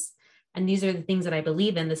things. And these are the things that I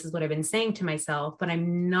believe in. This is what I've been saying to myself, but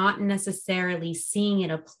I'm not necessarily seeing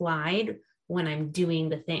it applied when I'm doing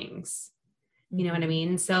the things. You know what I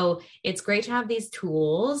mean? So it's great to have these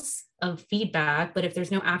tools of feedback, but if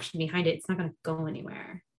there's no action behind it, it's not going to go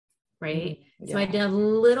anywhere. Right. Yeah. So I did a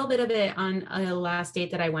little bit of it on a last date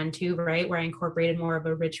that I went to, right, where I incorporated more of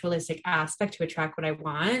a ritualistic aspect to attract what I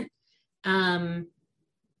want.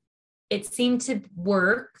 It seemed to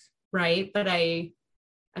work, right? But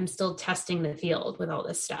I'm still testing the field with all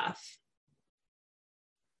this stuff.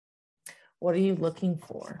 What are you looking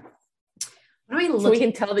for? What am I looking so we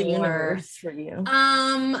can tell for? the universe for you.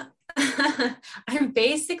 I'm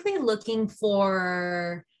basically looking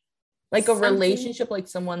for like a relationship, like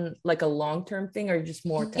someone, like a long-term thing, or just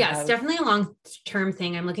more to yes, definitely a long-term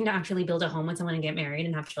thing. I'm looking to actually build a home with someone and get married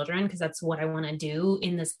and have children, because that's what I want to do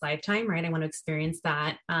in this lifetime, right? I want to experience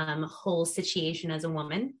that whole situation as a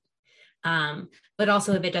woman. But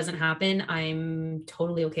also if it doesn't happen, I'm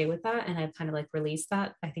totally okay with that. And I've kind of like released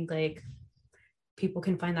that. I think like people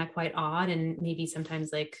can find that quite odd and maybe sometimes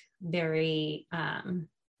like very,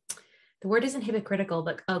 the word isn't hypocritical,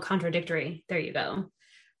 but contradictory. There you go.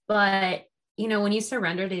 But, you know, when you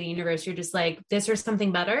surrender to the universe, you're just like, this or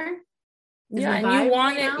something better. Yeah.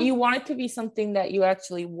 And you want it to be something that you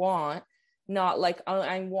actually want, not like, oh,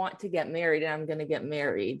 I want to get married and I'm going to get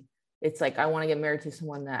married. It's like, I want to get married to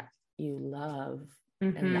someone that you love,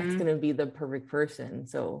 and that's going to be the perfect person.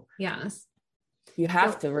 So yes, you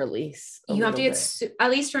have to release. You have to get,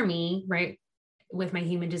 at least for me, right? With my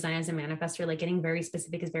human design as a manifestor, like getting very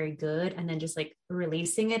specific is very good. And then just like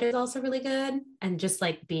releasing it is also really good. And just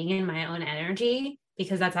like being in my own energy,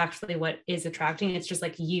 because that's actually what is attracting. It's just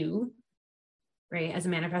like you, right? As a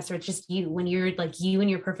manifestor, it's just you. When you're like you in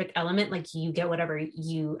your perfect element, like you get whatever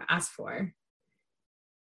you ask for.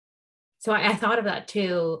 So I thought of that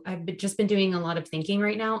too. I've just been doing a lot of thinking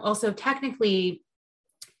right now. Also, technically,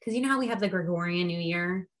 because you know how we have the Gregorian New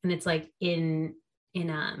Year, and it's like in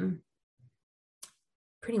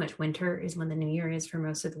pretty much winter is when the New Year is for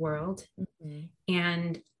most of the world. Mm-hmm.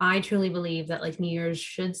 And I truly believe that like New Year's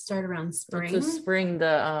should start around spring. It's the spring,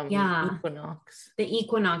 the equinox. The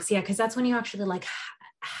equinox, yeah, because that's when you actually like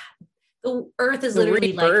the earth is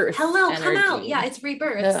literally like, hello, energy. Come out. Yeah, it's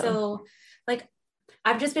rebirth. Yeah. So like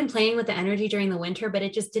I've just been playing with the energy during the winter, but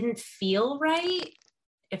it just didn't feel right,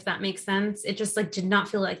 if that makes sense. It just like did not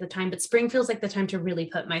feel like the time, but spring feels like the time to really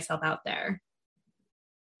put myself out there.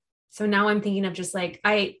 So now I'm thinking of just like,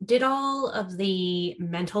 I did all of the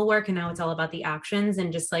mental work and now it's all about the actions,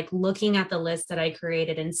 and just like looking at the list that I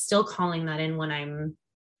created and still calling that in when I'm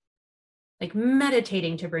like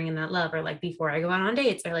meditating to bring in that love, or like before I go out on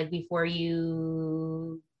dates, or like before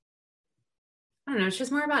you, I don't know, it's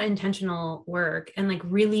just more about intentional work and like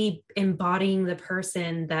really embodying the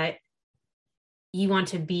person that you want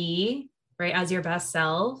to be, right, as your best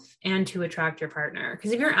self, and to attract your partner.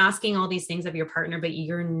 Because if you're asking all these things of your partner, but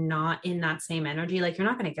you're not in that same energy, like you're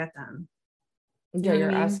not going to get them. Yeah,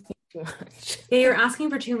 you're asking too much. Yeah, you're asking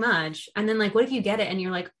for too much. And then like, what if you get it and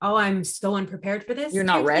you're like, oh, I'm so unprepared for this? You're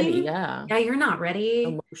not ready. Yeah. Yeah, you're not ready.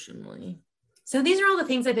 Emotionally. So these are all the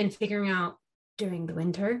things I've been figuring out during the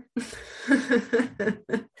winter.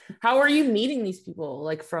 How are you meeting these people?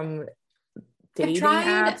 Like from dating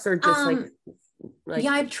apps, or just like,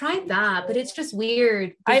 yeah, I've tried that, but it's just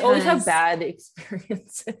weird. I always have bad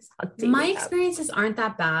experiences on dating my apps. Experiences aren't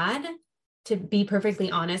that bad, to be perfectly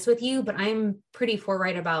honest with you, but I'm pretty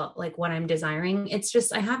forthright about like what I'm desiring. It's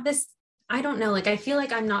just, I have this, I don't know, like I feel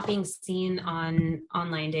like I'm not being seen on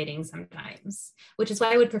online dating sometimes, which is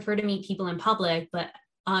why I would prefer to meet people in public, but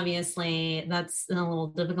obviously that's a little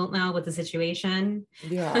difficult now with the situation.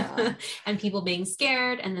 Yeah. And people being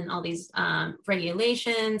scared, and then all these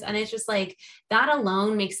regulations, and it's just like that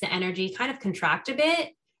alone makes the energy kind of contract a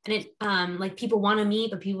bit, and it like people want to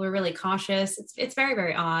meet, but people are really cautious. It's very,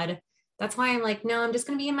 very odd. That's why I'm like, no, I'm just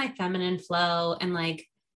going to be in my feminine flow and like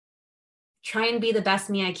try and be the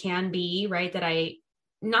best me I can be, right?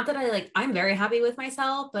 I'm very happy with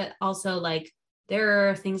myself, but also like there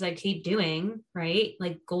are things I keep doing, right?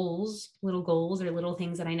 Like little goals or little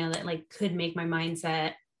things that I know that like could make my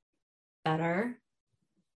mindset better,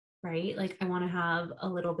 right? Like I want to have a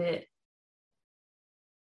little bit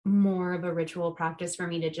more of a ritual practice for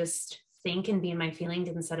me to just think and be in my feelings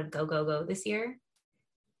instead of go, go, go this year.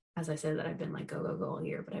 As I said that I've been like go, go, go all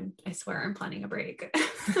year, but I swear I'm planning a break.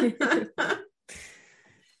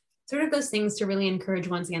 So sort of those things to really encourage,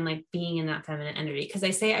 once again, like being in that feminine energy. Because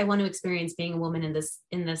I say I want to experience being a woman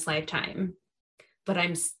in this lifetime, but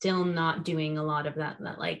I'm still not doing a lot of that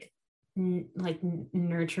like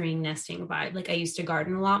nurturing nesting vibe. Like I used to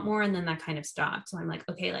garden a lot more, and then that kind of stopped. So I'm like,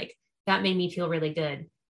 okay, like that made me feel really good.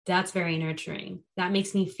 That's very nurturing. That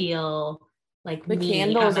makes me feel like the me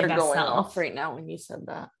candles at my are best going self. off right now when you said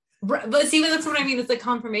that. But see, that's what I mean. It's like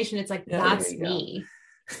confirmation. It's like, Yeah, that's me.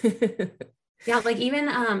 Yeah, like even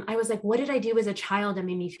I was like, what did I do as a child that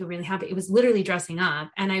made me feel really happy? It was literally dressing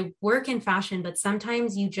up. And I work in fashion, but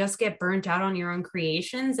sometimes you just get burnt out on your own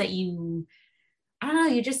creations that I don't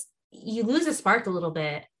know, you lose a spark a little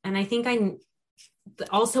bit. And I think I'm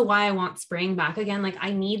also why I want spring back again. Like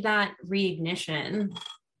I need that reignition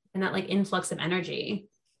and that like influx of energy.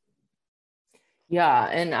 Yeah,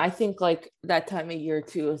 and I think like that time of year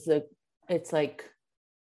too is like, it's like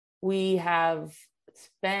we have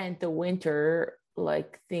spent the winter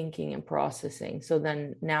like thinking and processing, so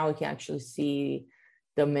then now we can actually see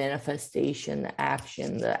the manifestation, the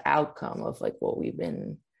action, the outcome of like what we've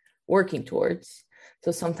been working towards.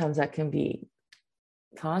 So sometimes that can be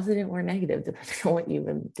positive or negative depending on what you've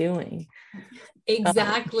been doing.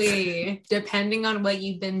 Exactly. Depending on what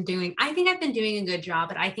you've been doing. I think I've been doing a good job,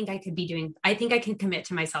 but I think I can commit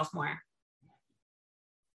to myself more.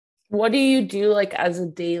 What do you do like as a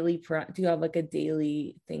daily do you have like a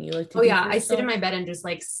daily thing you like to do? Oh yeah, I sit in my bed and just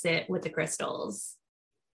like sit with the crystals.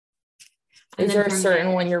 Is there a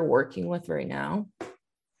certain one you're working with right now?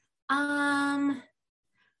 I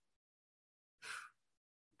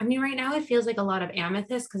mean, right now it feels like a lot of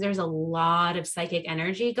amethyst because there's a lot of psychic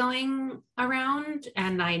energy going around,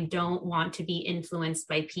 and I don't want to be influenced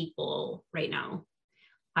by people right now.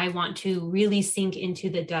 I want to really sink into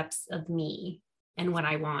the depths of me and what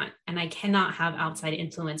I want. And I cannot have outside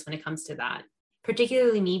influence when it comes to that,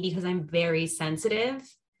 particularly me, because I'm very sensitive.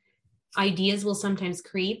 Ideas will sometimes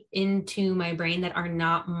creep into my brain that are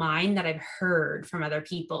not mine, that I've heard from other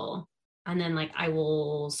people. And then like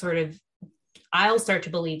I'll start to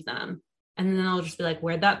believe them. And then I'll just be like,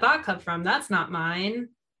 where'd that thought come from? That's not mine.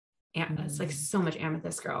 Yeah, it's like so much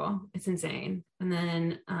amethyst, girl. It's insane. And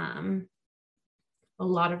then a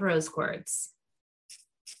lot of rose quartz.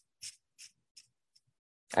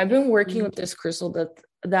 I've been working with this crystal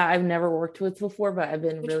that I've never worked with before, but I've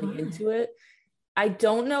been really into it. I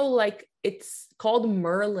don't know, like it's called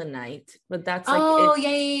Merlinite, but that's like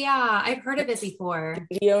yeah. I've heard of it before.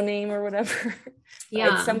 Video name or whatever.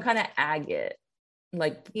 Yeah, it's some kind of agate,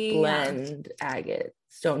 like blend agate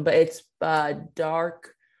stone, but it's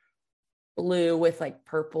dark blue with like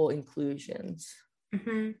purple inclusions.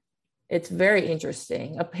 Mm-hmm. It's very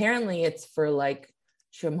interesting. Apparently, it's for like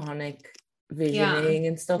shamanic visioning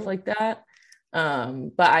and stuff like that.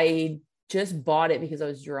 But I just bought it because I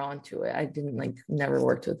was drawn to it. I didn't never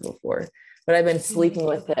worked with it before, but I've been sleeping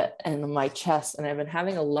with it in my chest, and I've been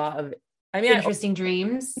having a lot of interesting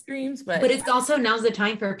dreams, but it's also now's the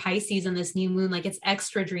time for Pisces and this new moon. Like it's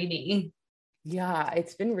extra dreamy. Yeah,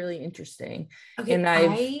 it's been really interesting. Okay, and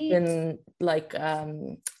I've been like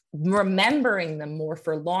remembering them more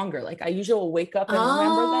for longer. Like I usually will wake up and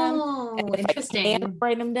remember them. And interesting. I can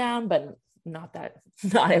write them down, but not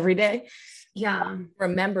every day. Yeah,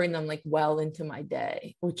 remembering them like well into my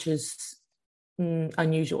day, which is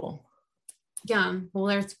unusual. Yeah,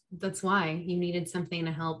 well, that's why you needed something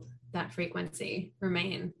to help that frequency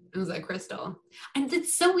remain. It was like crystal, and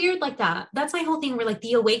it's so weird like that. That's my whole thing. Where like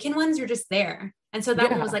the awakened ones, you're just there, and so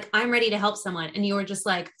that one was like, I'm ready to help someone, and you were just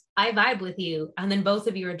like, I vibe with you, and then both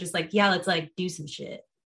of you are just like, yeah, let's like do some shit.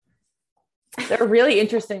 They're really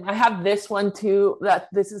interesting. I have this one too.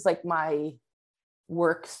 This is like my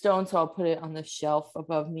work stone, so I'll put it on the shelf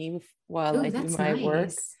above me while I do my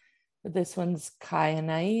work. But this one's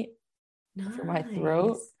kyanite for my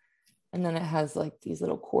throat, and then it has like these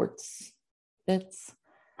little quartz bits.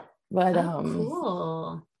 But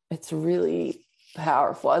cool. It's really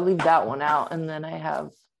powerful. I leave that one out, and then I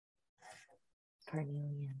have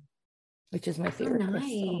carnelian, which is my favorite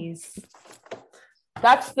crystal.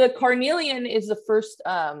 That's the carnelian is the first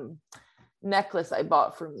necklace I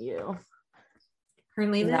bought from you.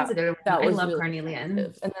 Carnelian's a good one. I love really carnelian.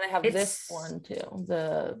 Effective. And then I have this one too,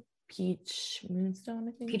 the peach moonstone,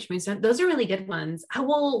 I think. Peach moonstone. Those are really good ones.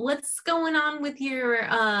 Well, what's going on with your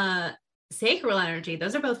sacral energy?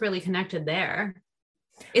 Those are both really connected there.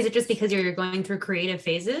 Is it just because you're going through creative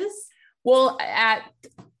phases? Well,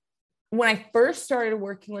 when I first started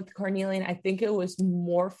working with carnelian, I think it was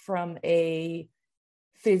more from a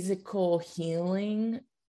physical healing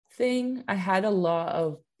thing. I had a lot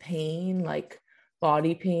of pain, like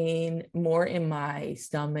body pain, more in my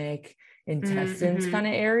stomach, intestines kind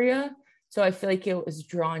of area. So I feel like it was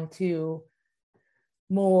drawn to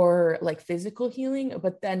more like physical healing,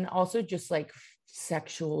 but then also just like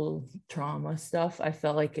sexual trauma stuff. I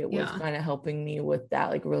felt like it was kind of helping me with that,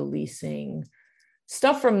 like releasing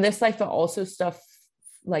stuff from this life, but also stuff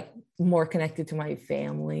like more connected to my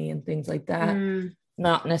family and things like that.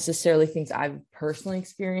 Not necessarily things I've personally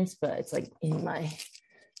experienced, but it's like in my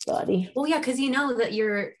body. Well, yeah, because you know that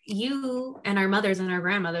you and our mothers and our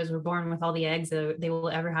grandmothers were born with all the eggs that they will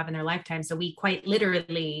ever have in their lifetime. So we quite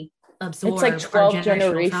literally absorb it's like 12 our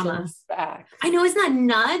generations back. I know, isn't that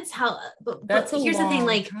nuts? But here's the thing,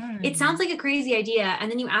 like time. It sounds like a crazy idea, and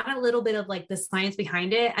then you add a little bit of like the science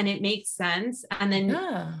behind it, and it makes sense. And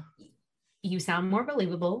then you sound more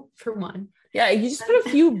believable for one. Yeah, you just put a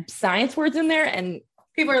few science words in there, and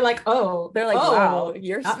people are like, "Oh, they're like, wow,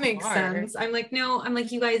 you're that smart." Makes sense." I'm like, no, I'm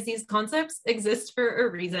like, you guys, these concepts exist for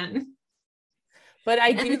a reason. But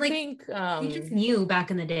I do think you just knew back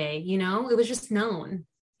in the day, you know, it was just known.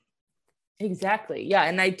 Exactly. Yeah.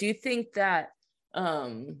 And I do think that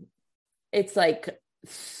it's like,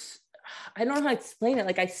 I don't know how to explain it.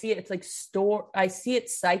 Like I see it, it's like I see it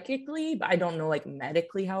psychically, but I don't know like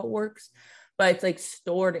medically how it works, but it's like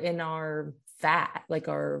stored in our fat, like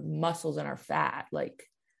our muscles and our fat, like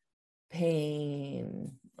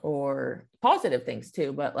pain or positive things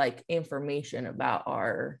too, but like information about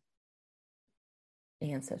our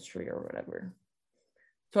ancestry or whatever.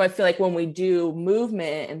 So I feel like when we do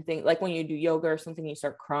movement and things, like when you do yoga or something, you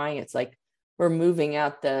start crying, it's like we're moving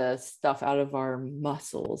out the stuff out of our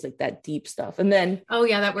muscles, like that deep stuff. And then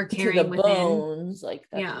that we're carrying the bones, like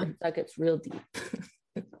that gets real deep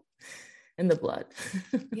in the blood.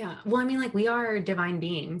 Yeah. Well, I mean, like we are divine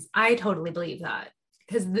beings. I totally believe that.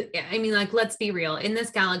 Because I mean, like, let's be real. In this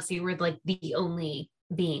galaxy, we're like the only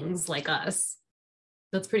beings like us.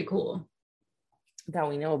 That's pretty cool. That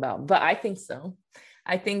we know about. But I think so.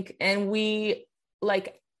 I think, and we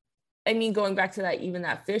like, I mean, going back to that, even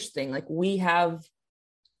that fish thing, like we have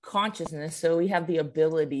consciousness. So we have the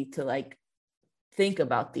ability to like think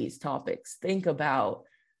about these topics, think about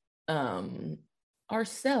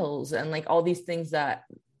ourselves and like all these things that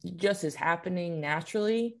just is happening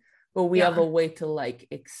naturally, but we have a way to like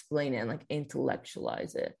explain it and like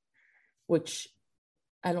intellectualize it, which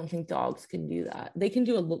I don't think dogs can do that. They can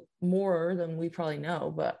do a little more than we probably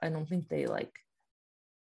know, but I don't think they like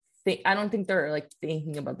I don't think they're like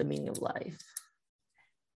thinking about the meaning of life.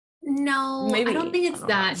 No, maybe. I don't think it's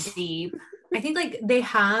that deep. I think like they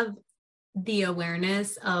have the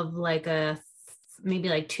awareness of like a maybe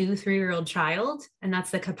like 2-3-year-old child, and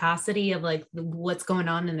that's the capacity of like what's going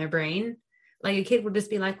on in their brain. Like a kid would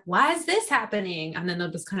just be like, why is this happening? And then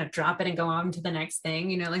they'll just kind of drop it and go on to the next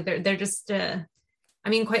thing, you know, like they're just I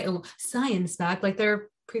mean, quite science back, like their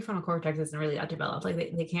prefrontal cortex isn't really that developed. Like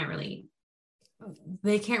they can't really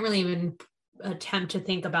even attempt to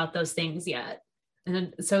think about those things yet. And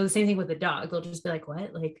then, so the same thing with the dog, they'll just be like,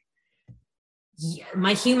 what? Like,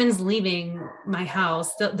 my human's leaving my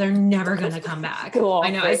house. They're never going to come back. I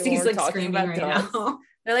know. He's like screaming right now.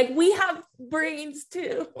 They're like, we have brains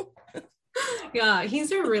too. Yeah,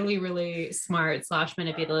 he's a really, really smart /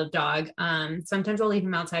 manipulative dog. Sometimes I'll leave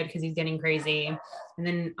him outside because he's getting crazy. And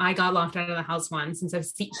then I got locked out of the house once, and so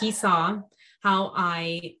he saw how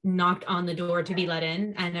I knocked on the door to be let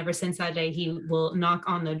in, and ever since that day, he will knock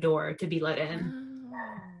on the door to be let in.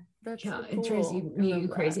 That's so cool. It drives you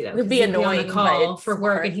crazy though. It'd be annoying. He'd be on the call for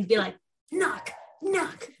work, and he'd be like, knock,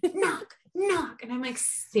 knock, knock, knock, and I'm like,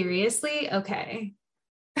 seriously? Okay.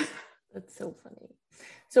 That's so funny.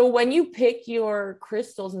 So when you pick your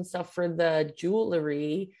crystals and stuff for the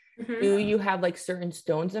jewelry, do you have like certain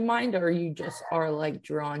stones in mind, or you just are like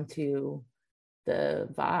drawn to the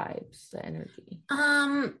vibes, the energy?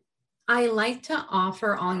 I like to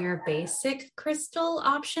offer all your basic crystal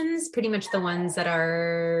options, pretty much the ones that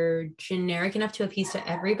are generic enough to appease to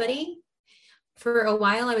everybody. For a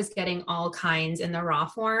while, I was getting all kinds in the raw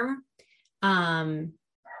form. And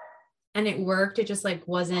it worked. It just like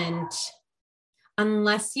wasn't,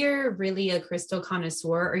 unless you're really a crystal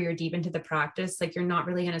connoisseur or you're deep into the practice, like you're not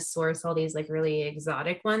really going to source all these like really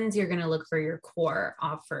exotic ones. You're going to look for your core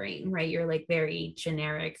offering, right? You're like very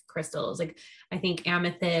generic crystals. Like I think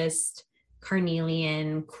amethyst,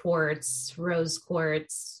 carnelian, quartz, rose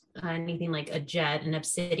quartz, anything like a jet, an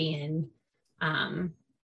obsidian,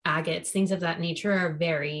 agates, things of that nature are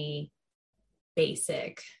very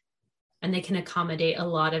basic. And they can accommodate a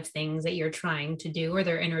lot of things that you're trying to do, or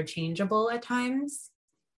they're interchangeable at times.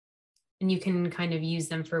 And you can kind of use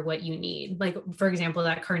them for what you need. Like, for example,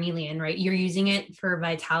 that carnelian, right? You're using it for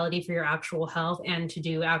vitality, for your actual health, and to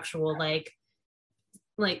do actual like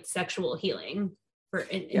sexual healing.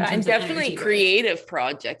 in and terms of definitely energy creative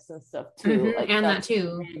projects and stuff too. Like and that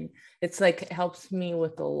too. It's like it helps me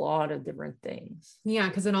with a lot of different things. Yeah,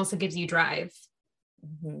 because it also gives you drive.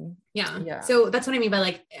 Yeah. So that's what I mean by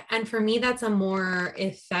like, and for me, that's a more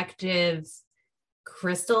effective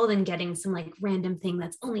crystal than getting some like random thing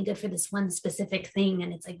that's only good for this one specific thing,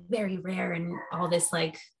 and it's like very rare, and all this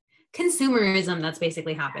like consumerism that's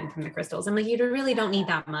basically happened from the crystals. I'm like, you really don't need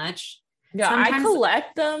that much. Yeah, sometimes I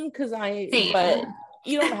collect them because but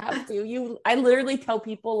you don't have to. I literally tell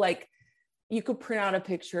people like, you could print out a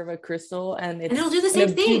picture of a crystal and it'll do the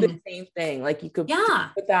same thing. Like you could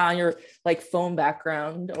put that on your like phone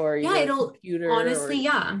background or your computer, honestly,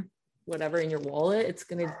 or whatever in your wallet. It's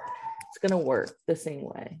gonna work the same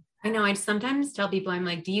way. I know. I sometimes tell people, I'm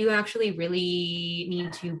like, do you actually really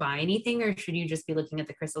need to buy anything, or should you just be looking at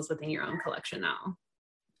the crystals within your own collection now?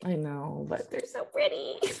 I know, but they're so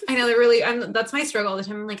pretty. I know, they're really, that's my struggle all the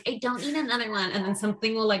time. I'm like, I don't need another one. And then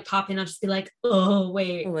something will like pop in. I'll just be like, oh,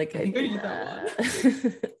 wait. Like, I need that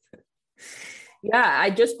one. Yeah, I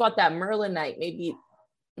just bought that Merlinite maybe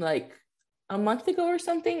like a month ago or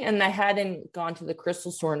something. And I hadn't gone to the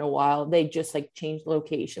crystal store in a while. They just like changed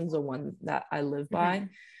locations, the one that I live by.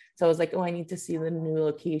 So I was like, oh, I need to see the new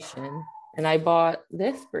location. And I bought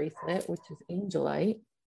this bracelet, which is Angelite.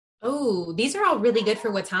 Oh, these are all really good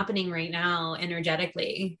for what's happening right now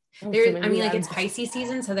energetically. It's Pisces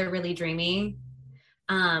season, so they're really dreamy.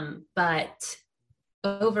 But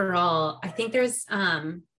overall, I think there's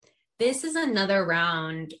this is another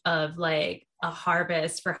round of like a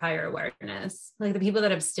harvest for higher awareness. Like the people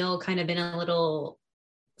that have still kind of been a little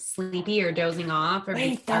sleepy or dozing off or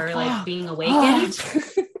are like being awakened.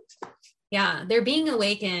 Yeah, they're being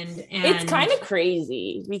awakened, and it's kind of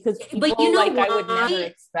crazy because people, I would never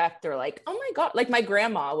expect, or like, oh my God, like my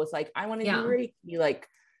grandma was like, I want to do Reiki, like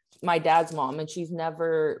my dad's mom, and she's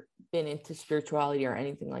never been into spirituality or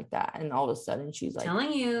anything like that. And all of a sudden she's like,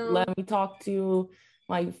 telling you, let me talk to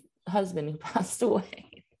my husband who passed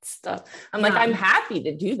away. Stuff. I'm like, I'm happy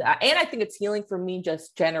to do that. And I think it's healing for me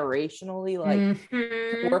just generationally, like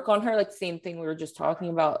to work on her, like same thing we were just talking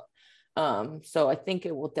about. So I think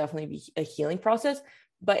it will definitely be a healing process,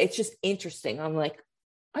 but it's just interesting. I'm like,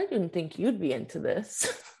 I didn't think you'd be into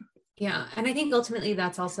this. Yeah. And I think ultimately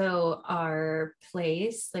that's also our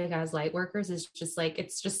place, like as light workers, is just like,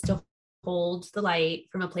 it's just to hold the light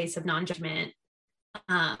from a place of non-judgment.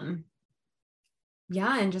 And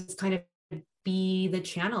just kind of be the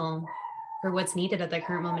channel for what's needed at that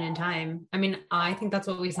current moment in time. I mean, I think that's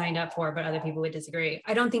what we signed up for, but other people would disagree.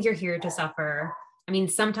 I don't think you're here to suffer. I mean,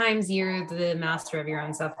 sometimes you're the master of your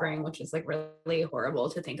own suffering, which is like really horrible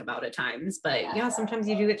to think about at times, but sometimes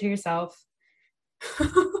you do it to yourself.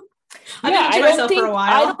 I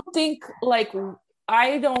don't think like,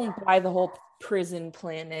 I don't buy the whole prison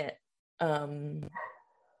planet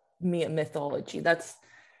mythology. That's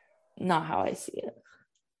not how I see it.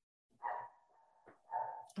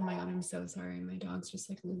 Oh my God, I'm so sorry. My dog's just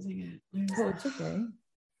like losing it. Oh, it's okay.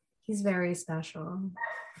 He's very special.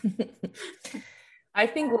 I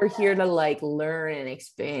think we're here to like learn and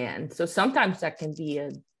expand. So sometimes that can be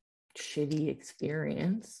a shitty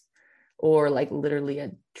experience or like literally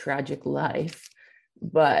a tragic life,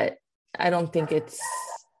 but I don't think it's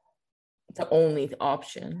the only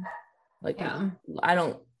option. Like, I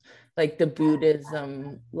don't like the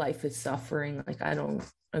Buddhism life is suffering. Like, I don't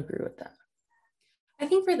agree with that. I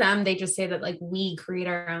think for them, they just say that like we create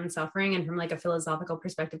our own suffering, and from like a philosophical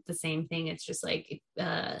perspective, the same thing. It's just like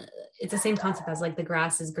it's the same concept as like the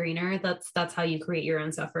grass is greener. That's how you create your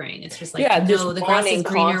own suffering. It's just like the grass is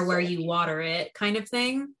greener where you water it, kind of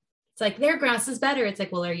thing. It's like their grass is better. It's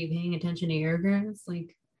like, well, are you paying attention to your grass?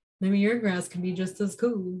 Like maybe your grass can be just as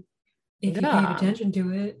cool if you paid attention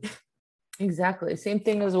to it. Exactly. Same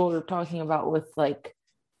thing as what we were talking about with like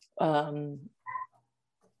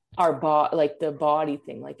our body, like the body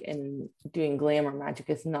thing, like in doing glamour magic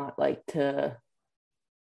is not like to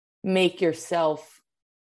make yourself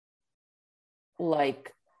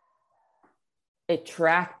like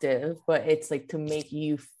attractive, but it's like to make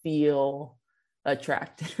you feel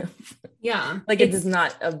attractive. Like it is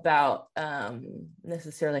not about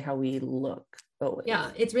necessarily how we look always.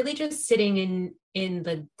 It's really just sitting in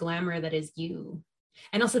the glamour that is you.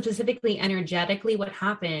 And also specifically energetically what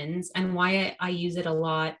happens, and why I use it a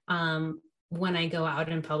lot when I go out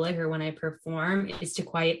in public or when I perform, is to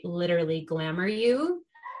quite literally glamour you.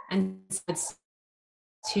 And so it's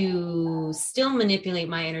to still manipulate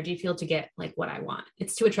my energy field to get like what I want.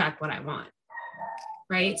 It's to attract what I want.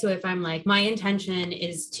 Right. So if I'm like, my intention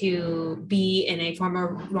is to be in a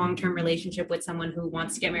former long-term relationship with someone who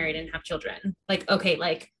wants to get married and have children, like, okay,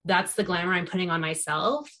 like that's the glamour I'm putting on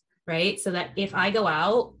myself. right? So that if I go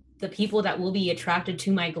out, the people that will be attracted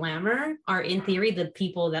to my glamour are in theory the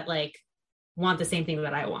people that like want the same thing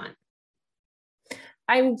that I want.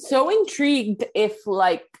 I'm so intrigued if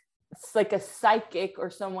like it's like a psychic or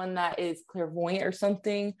someone that is clairvoyant or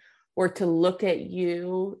something were to look at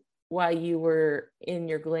you while you were in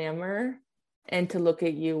your glamour and to look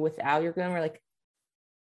at you without your glamour, like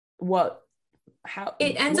how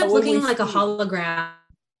it ends up looking like a hologram.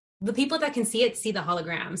 The people that can see it see the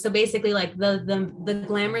hologram. So basically like the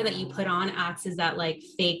glamour that you put on acts as that like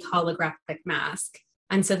fake holographic mask.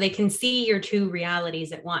 And so they can see your two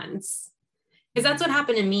realities at once. Because that's what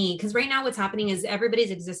happened to me. Because right now what's happening is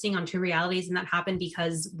everybody's existing on two realities, and that happened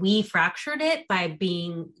because we fractured it by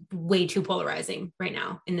being way too polarizing right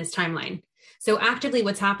now in this timeline. So actively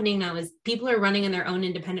what's happening now is people are running in their own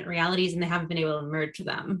independent realities and they haven't been able to merge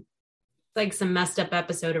them. Like some messed up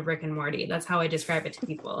episode of Rick and Morty. That's how I describe it to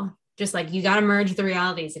people. Just like, you got to merge the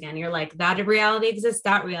realities again. You're like, that reality exists,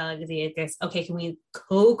 that reality exists. Okay, can we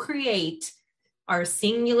co-create our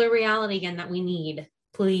singular reality again that we need?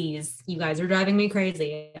 Please, you guys are driving me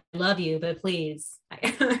crazy. I love you, but please.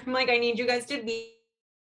 I'm like, I need you guys to be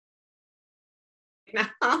now.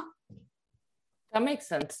 That makes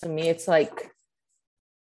sense to me. It's like,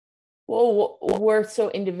 well, we're so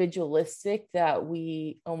individualistic that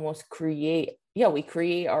we almost create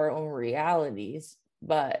our own realities,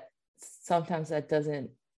 but sometimes that doesn't,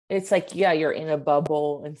 it's like, yeah, you're in a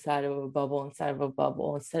bubble inside of a bubble inside of a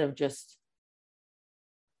bubble instead of just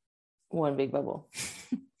one big bubble.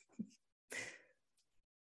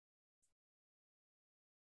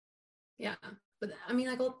 Yeah, but I mean,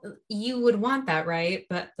 like, you would want that, right?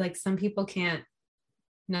 But like, some people can't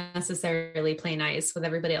necessarily play nice with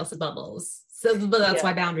everybody else's bubbles. So, but that's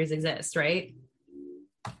why boundaries exist, right?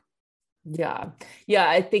 Yeah.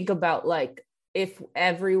 I think about like, if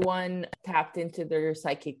everyone tapped into their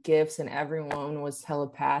psychic gifts and everyone was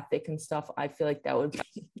telepathic and stuff, I feel like that would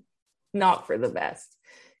be not for the best,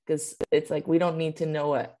 because it's like, we don't need to know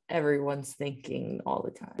what everyone's thinking all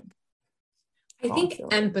the time. I think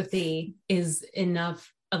empathy is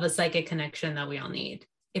enough of a psychic connection that we all need.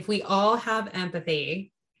 If we all have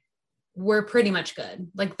empathy, we're pretty much good.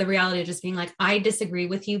 Like, the reality of just being like, I disagree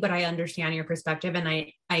with you, but I understand your perspective and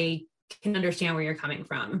I can understand where you're coming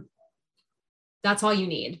from. That's all you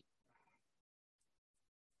need.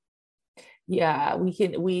 Yeah,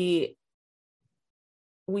 we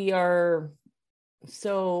are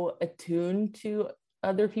so attuned to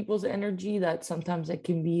other people's energy that sometimes it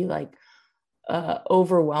can be like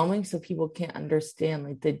overwhelming, so people can't understand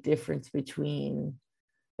like the difference between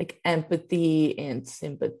like empathy and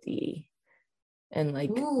sympathy, and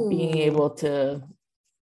like being able to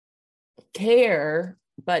care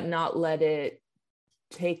but not let it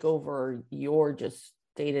take over your just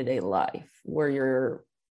day-to-day life, where you're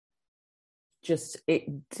just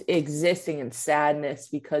existing in sadness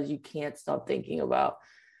because you can't stop thinking about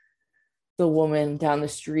the woman down the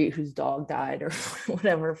street whose dog died or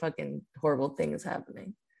whatever fucking horrible thing is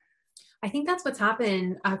happening. I think that's what's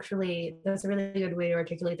happened. Actually, that's a really good way to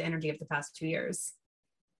articulate the energy of the past 2 years.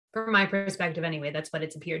 From my perspective anyway, that's what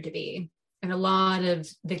it's appeared to be. And a lot of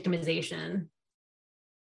victimization.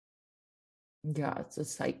 Yeah, it's a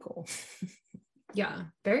cycle. Yeah,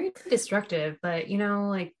 very destructive, but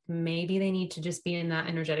like, maybe they need to just be in that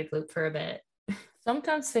energetic loop for a bit.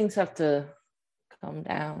 Sometimes things have to come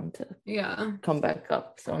down to come back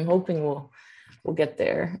up. So I'm hoping we'll get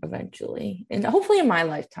there eventually. And hopefully in my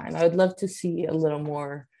lifetime. I would love to see a little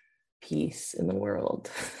more peace in the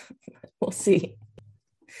world. We'll see.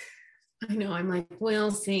 I know, I'm like,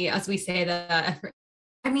 we'll see. As we say that,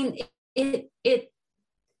 I mean, it's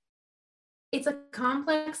a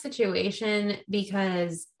complex situation,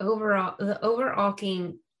 because the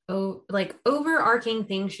overarching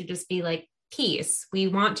thing should just be like peace. We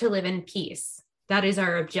want to live in peace. That is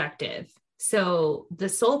our objective. So the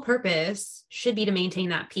sole purpose should be to maintain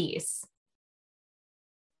that peace.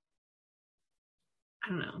 I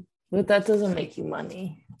don't know. But that doesn't make you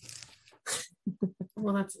money.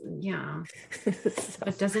 Well, that's, yeah.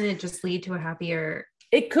 But doesn't it just lead to a happier...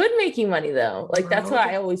 It could make you money though. Like, that's what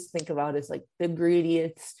I always think about, is like the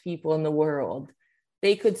greediest people in the world.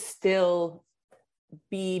 They could still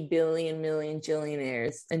be billion, million,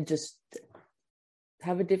 jillionaires and just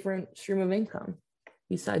have a different stream of income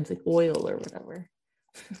besides like oil or whatever.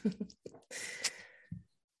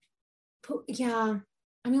 Yeah.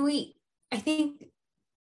 I mean, I think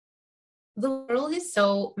the world is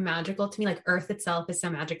so magical to me. Like, Earth itself is so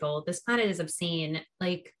magical. This planet is obscene.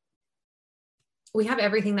 Like, we have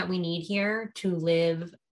everything that we need here to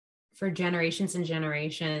live for generations and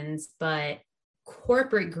generations, but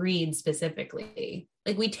corporate greed specifically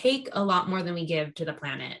Like we take a lot more than we give to the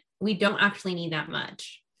planet. We don't actually need that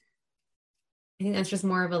much. I think that's just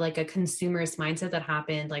more of a like a consumerist mindset that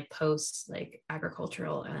happened like post like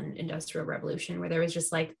agricultural and industrial revolution, where there was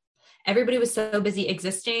just like everybody was so busy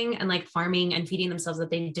existing and like farming and feeding themselves that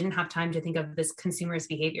they didn't have time to think of this consumerist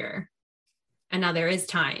behavior. And now there is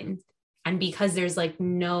time. And because there's like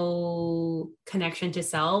no connection to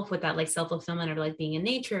self with that like self-fulfillment or like being in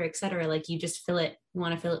nature, et cetera, like you just fill it, you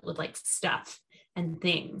want to fill it with like stuff and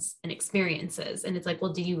things and experiences. And it's like,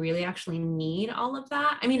 well, do you really actually need all of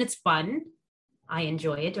that? I mean, it's fun. I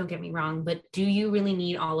enjoy it. Don't get me wrong. But do you really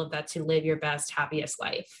need all of that to live your best, happiest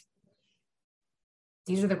life?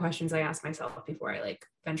 These are the questions I ask myself before I like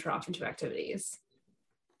venture off into activities.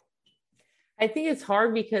 I think it's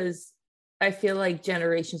hard because I feel like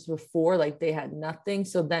generations before, like they had nothing.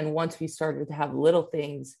 So then once we started to have little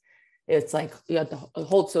things, it's like you have to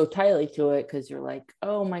hold so tightly to it because you're like,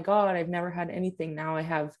 oh my God, I've never had anything. Now I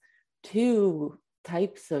have 2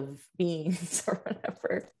 types of beans or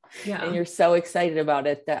whatever. Yeah. And you're so excited about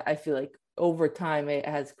it that I feel like over time it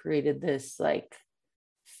has created this like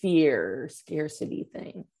fear, scarcity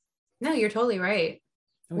thing. No, you're totally right.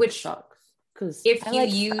 Which sucks. Because if you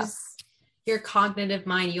use your cognitive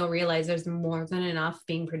mind, you'll realize there's more than enough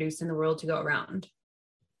being produced in the world to go around.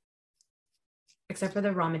 Except for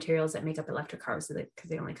the raw materials that make up electric cars, because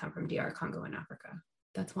they only come from DR Congo and Africa.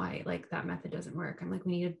 That's why like that method doesn't work. I'm like,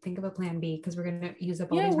 we need to think of a plan B because we're going to use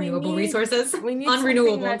up all these renewable resources. We need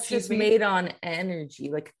unrenewable. That's just made on energy.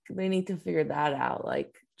 Like they need to figure that out.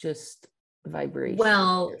 Like just vibration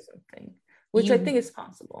or something, which I think is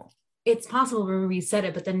possible. It's possible to reset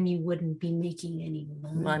it, but then you wouldn't be making any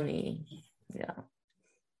money. Yeah.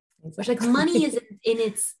 Exactly. Which like money is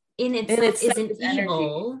in itself isn't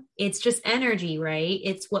evil. Energy. It's just energy, right?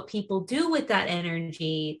 It's what people do with that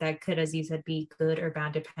energy that could, as you said, be good or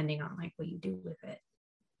bad depending on like what you do with it.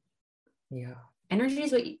 Yeah. Energy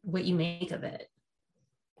is what you make of it.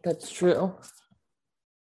 That's true.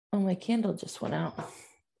 Oh, my candle just went out.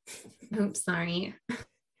 Oops, sorry.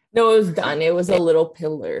 No, it was done. It was a little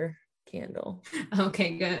pillar candle.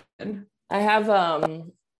 Okay, good. I have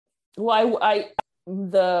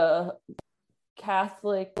the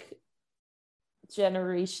Catholic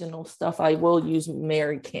generational stuff, I will use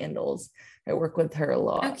Mary candles. I work with her a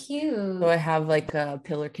lot. How cute. So I have like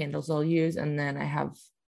pillar candles I'll use, and then I have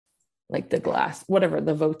like the glass, whatever,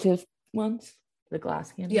 the votive ones, the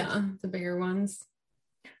glass candles. Yeah, the bigger ones.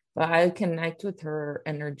 But I connect with her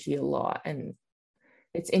energy a lot, and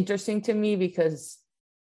it's interesting to me because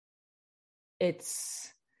it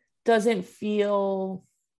feels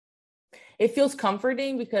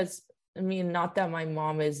comforting because I mean, not that my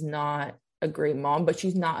mom is not a great mom, but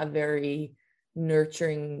she's not a very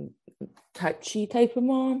nurturing, touchy type of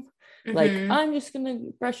mom. Mm-hmm. Like, I'm just going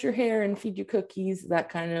to brush your hair and feed you cookies, that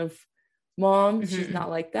kind of mom. Mm-hmm. She's not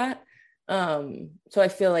like that. So I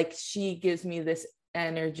feel like she gives me this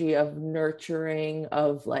energy of nurturing,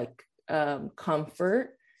 of like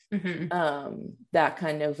comfort. Mm-hmm. That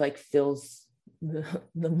kind of like fills the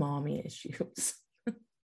mommy issues.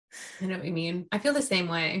 I know what you mean. I feel the same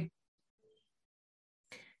way.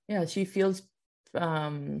 Yeah, she feels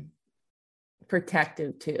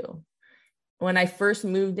protective too. When I first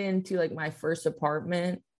moved into like my first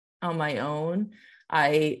apartment on my own,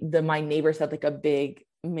 my neighbors had like a big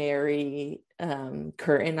Mary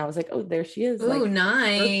curtain. I was like, oh, there she is. Oh, like,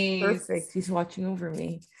 nice. Perfect. She's watching over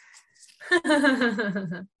me.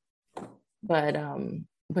 But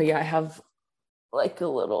yeah, I have like a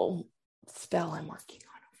little spell I'm working on.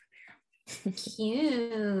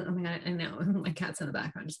 Cute. Oh my God, I know. My cat's in the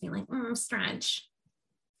background just being like, stretch.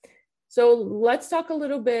 So let's talk a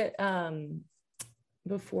little bit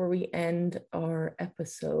before we end our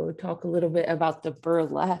episode, talk a little bit about the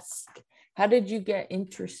burlesque. How did you get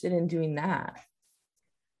interested in doing that?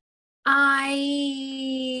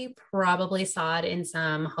 I probably saw it in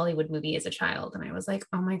some Hollywood movie as a child, and I was like,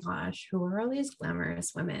 oh my gosh, who are all these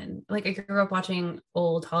glamorous women? Like, I grew up watching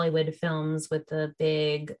old Hollywood films with the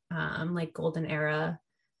big like golden era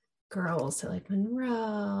girls, so like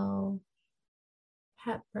Monroe,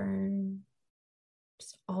 Hepburn,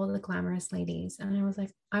 just all the glamorous ladies. And I was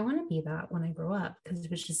like, I want to be that when I grow up, because it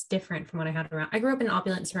was just different from what I had around. I grew up in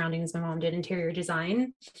opulent surroundings. My mom did interior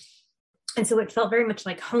design. And so it felt very much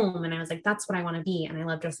like home. And I was like, that's what I want to be. And I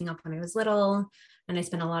loved dressing up when I was little. And I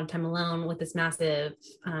spent a lot of time alone with this massive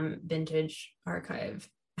vintage archive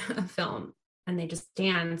film. And they just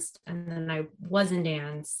danced. And then I was in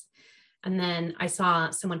dance. And then I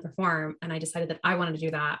saw someone perform and I decided that I wanted to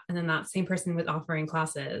do that. And then that same person was offering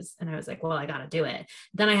classes. And I was like, well, I got to do it.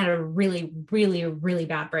 Then I had a really, really, really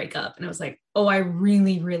bad breakup. And I was like, oh, I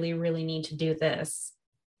really, really, really need to do this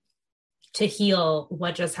to heal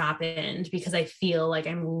what just happened, because I feel like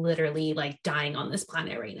I'm literally like dying on this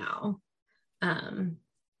planet right now. And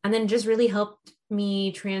then just really helped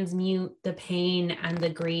me transmute the pain and the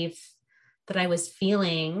grief that I was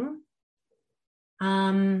feeling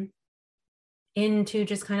into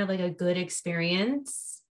just kind of like a good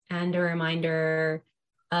experience and a reminder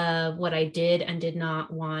of what I did and did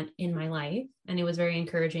not want in my life. And it was very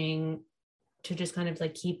encouraging to just kind of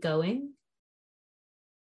like keep going.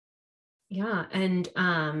 Yeah. And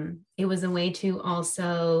it was a way to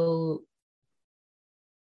also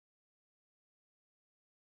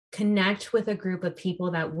connect with a group of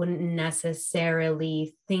people that wouldn't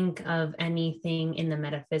necessarily think of anything in the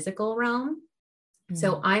metaphysical realm.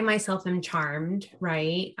 So I myself am charmed,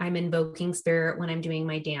 right? I'm invoking spirit when I'm doing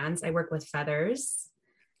my dance. I work with feathers,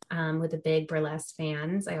 with the big burlesque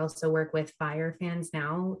fans. I also work with fire fans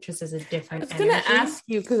now, just as a different energy. I was going to ask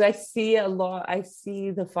you, because I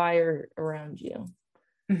see the fire around you.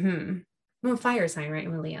 Mm-hmm. I'm a fire sign, right?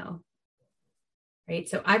 I'm a Leo. Right.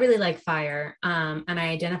 So I really like fire. And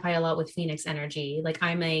I identify a lot with Phoenix energy. Like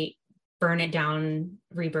I'm a burn it down,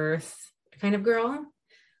 rebirth kind of girl.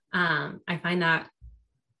 I find that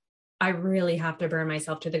I really have to burn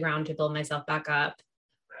myself to the ground to build myself back up.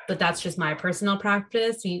 But that's just my personal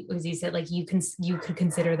practice. As you said, like you could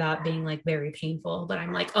consider that being like very painful, but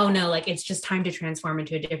I'm like, oh no, like it's just time to transform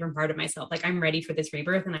into a different part of myself. Like I'm ready for this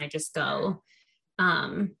rebirth and I just go.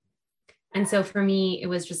 And so for me, it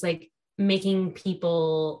was just like making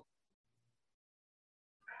people,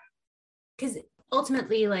 because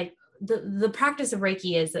ultimately like the practice of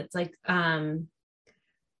Reiki is, it's like,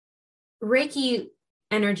 Reiki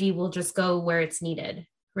energy will just go where it's needed,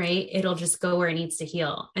 right? It'll just go where it needs to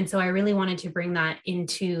heal. And so I really wanted to bring that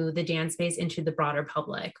into the dance space, into the broader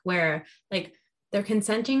public, where like they're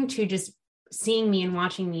consenting to just seeing me and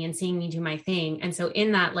watching me and seeing me do my thing. And so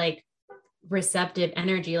in that like receptive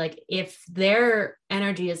energy, like if their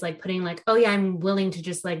energy is like putting like, oh yeah, I'm willing to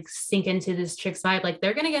just like sink into this chick's vibe, like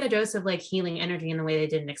they're going to get a dose of like healing energy in the way they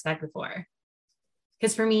didn't expect before.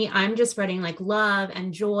 Because for me, I'm just spreading like love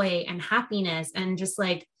and joy and happiness, and just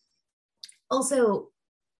like also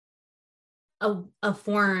a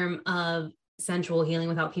form of sensual healing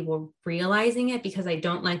without people realizing it, because I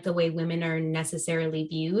don't like the way women are necessarily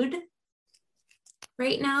viewed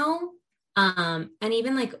right now. And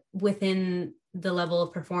even like within the level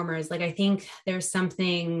of performers, like I think there's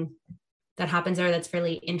something that happens there that's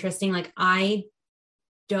fairly interesting. Like I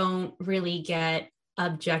don't really get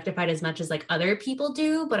objectified as much as like other people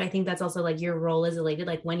do, but I think that's also like your role is elated.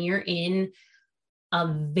 Like when you're in a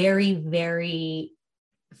very, very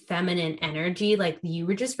feminine energy, like you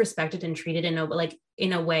were just respected and treated in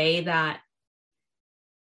a way that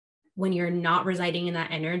when you're not residing in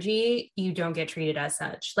that energy, you don't get treated as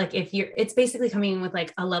such. Like it's basically coming in with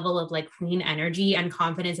like a level of like queen energy and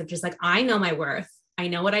confidence of just like, I know my worth, I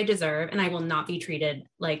know what I deserve, and I will not be treated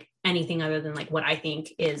like anything other than like what I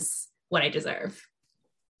think is what I deserve.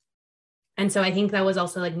 And so I think that was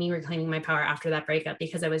also like me reclaiming my power after that breakup,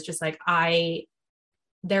 because I was just like,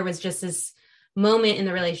 there was just this moment in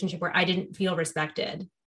the relationship where I didn't feel respected.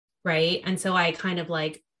 Right. And so I kind of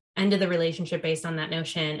like ended the relationship based on that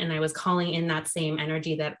notion. And I was calling in that same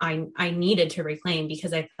energy that I needed to reclaim,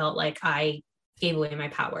 because I felt like I gave away my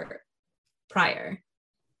power prior.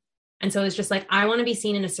 And so it's just like, I want to be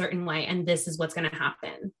seen in a certain way, and this is what's going to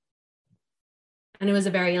happen. And it was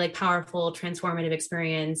a very like powerful, transformative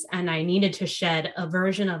experience. And I needed to shed a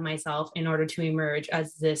version of myself in order to emerge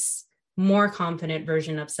as this more confident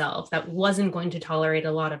version of self that wasn't going to tolerate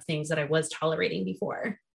a lot of things that I was tolerating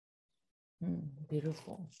before.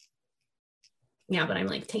 Beautiful. Yeah, but I'm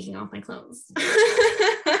like taking off my clothes.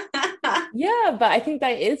 Yeah, but I think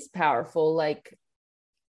that is powerful. Like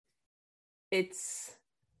it's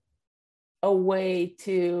a way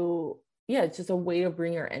to, it's just a way to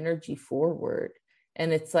bring your energy forward.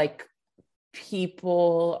 And it's like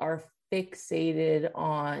people are fixated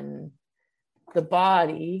on the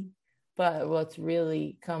body, but what's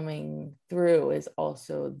really coming through is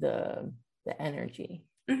also the energy.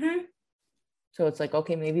 Mm-hmm. So it's like,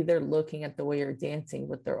 okay, maybe they're looking at the way you're dancing,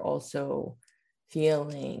 but they're also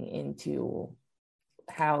feeling into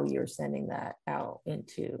how you're sending that out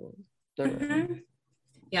into the room. Mm-hmm.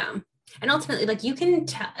 Yeah. And ultimately, like you can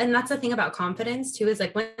tell, and that's the thing about confidence too, is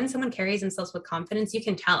like when someone carries themselves with confidence, you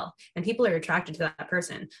can tell, and people are attracted to that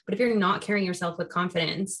person. But if you're not carrying yourself with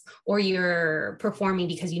confidence, or you're performing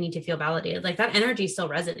because you need to feel validated, like that energy still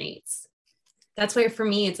resonates. that's why for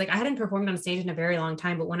me, it's like I hadn't performed on stage in a very long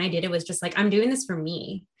time, but when I did, it was just like, I'm doing this for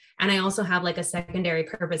me. And I also have like a secondary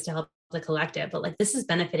purpose to help the collective, but like, this is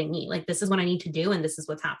benefiting me. Like, this is what I need to do. And this is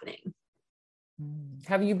what's happening.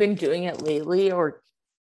 Have you been doing it lately or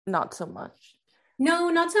not so much? No,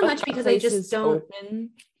 not so much, because I just don't. Open?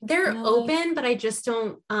 They're open, but I just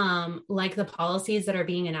don't like the policies that are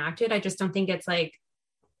being enacted. I just don't think it's like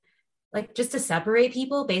just to separate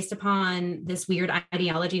people based upon this weird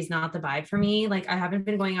ideology is not the vibe for me. Like, I haven't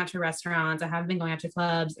been going out to restaurants. I haven't been going out to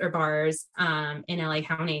clubs or bars in LA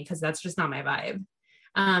County, because that's just not my vibe.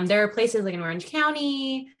 There are places like in Orange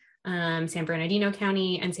County, San Bernardino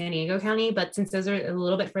County, and San Diego County, but since those are a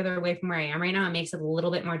little bit further away from where I am right now, it makes it a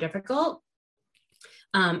little bit more difficult.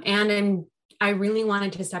 And I really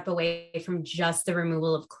wanted to step away from just the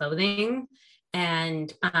removal of clothing,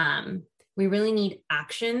 and we really need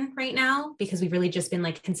action right now, because we've really just been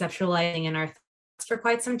like conceptualizing in our thoughts for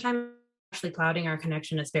quite some time, actually clouding our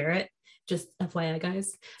connection to spirit. Just FYI,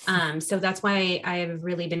 guys. So that's why I have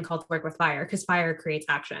really been called to work with fire, because fire creates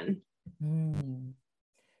action.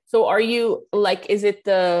 So are you like, is it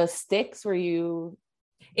the sticks where you?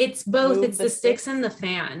 It's both. It's the sticks and the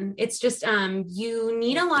fan. It's just you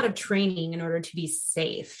need a lot of training in order to be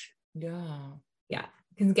safe. Yeah.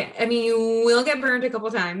 I mean, you will get burned a couple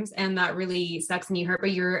of times, and that really sucks and you hurt,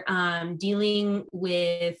 but you're dealing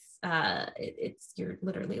with you're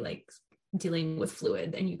literally like dealing with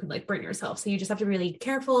fluid, and you could like burn yourself. So you just have to be really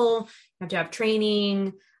careful. You have to have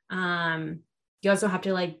training. You also have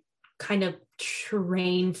to like kind of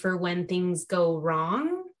train for when things go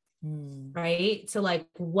wrong. Right. So like,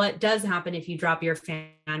 what does happen if you drop your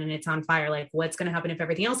fan and it's on fire? Like, what's going to happen if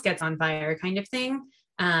everything else gets on fire, kind of thing.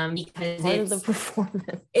 Because part of the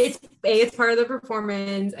performance. It's part of the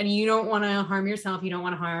performance, and you don't want to harm yourself. You don't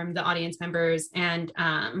want to harm the audience members. And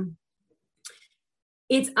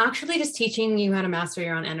it's actually just teaching you how to master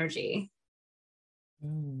your own energy.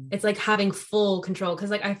 It's like having full control,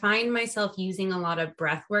 because like I find myself using a lot of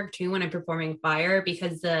breath work too when I'm performing fire,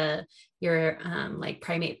 because your like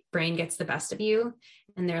primate brain gets the best of you,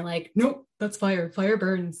 and they're like, nope, that's fire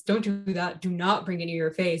burns, don't do that, do not bring it to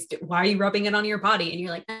your face, why are you rubbing it on your body? And you're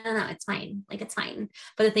like, no, it's fine, like it's fine.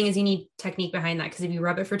 But the thing is, you need technique behind that, because if you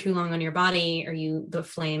rub it for too long on your body, or the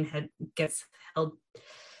flame head gets held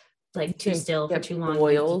like too still for too long,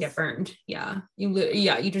 you get burned.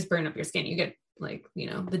 You just burn up your skin. You get like,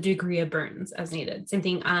 the degree of burns as needed. Same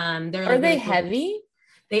thing. Are they heavy?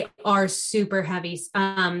 They are super heavy.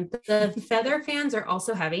 The feather fans are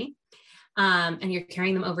also heavy. And you're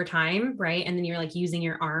carrying them over time, right? And then you're like using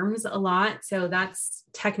your arms a lot. So that's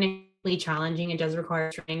technically challenging. It does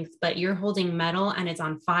require strength, but you're holding metal, and it's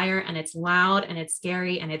on fire, and it's loud, and it's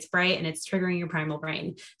scary, and it's bright, and it's triggering your primal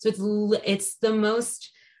brain. So it's the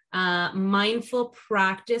most mindful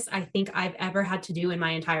practice I think I've ever had to do in my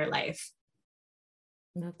entire life.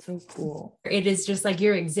 That's so cool. It is just like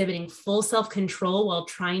you're exhibiting full self-control while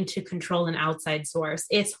trying to control an outside source.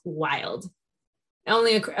 It's wild.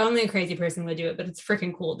 Only a crazy person would do it, but it's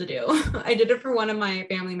freaking cool to do. I did it for one of my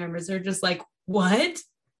family members. They're just like, what?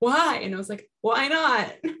 Why? And I was like, why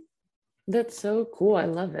not? That's so cool. I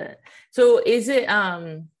love it. So is it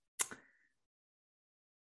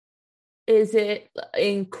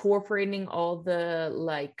incorporating all the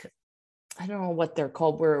like, I don't know what they're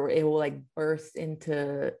called, where it will like burst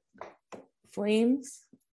into flames?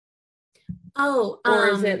 Or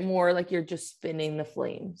is it more like you're just spinning the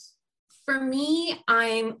flames? For me,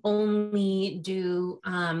 I'm only do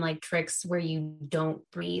like tricks where you don't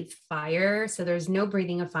breathe fire. So there's no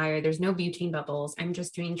breathing of fire. There's no butane bubbles. I'm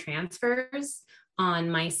just doing transfers on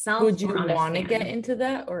myself. Would you want to get into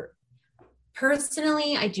that? Or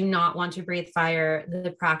personally, I do not want to breathe fire.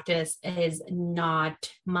 The practice is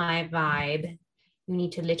not my vibe. You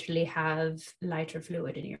need to literally have lighter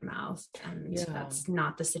fluid in your mouth. And that's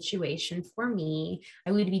not the situation for me.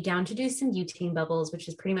 I would be down to do some butane bubbles, which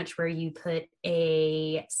is pretty much where you put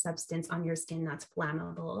a substance on your skin that's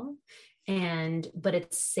flammable, but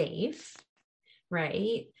it's safe,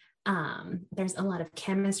 right? There's a lot of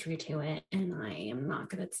chemistry to it, and I am not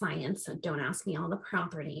good at science, so don't ask me all the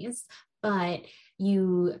properties. But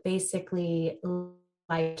you basically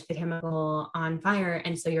light the chemical on fire,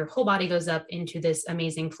 and so your whole body goes up into this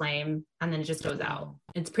amazing flame, and then it just goes out.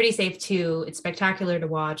 It's pretty safe too. It's spectacular to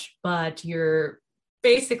watch, but you're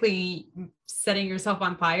basically setting yourself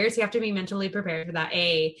on fire. So you have to be mentally prepared for that,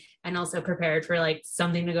 A, and also prepared for like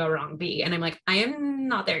something to go wrong, B. And I'm like, I am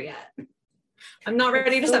not there yet. I'm not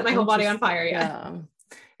ready to set my whole body on fire yet. Yeah.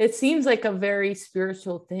 It seems like a very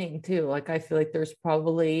spiritual thing too. Like, I feel like there's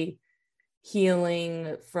probably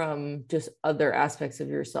healing from just other aspects of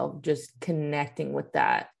yourself, just connecting with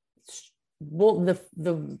that well,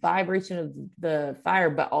 the vibration of the fire,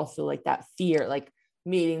 but also like that fear, like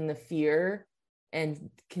meeting the fear and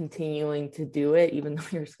continuing to do it even though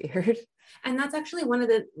you're scared. And that's actually one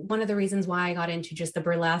of the reasons why I got into just the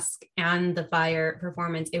burlesque and the fire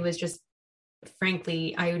performance. It was just,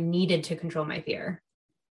 frankly, I needed to control my fear.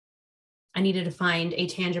 I needed to find a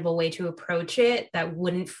tangible way to approach it that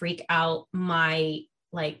wouldn't freak out my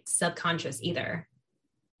like subconscious either.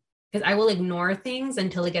 Because I will ignore things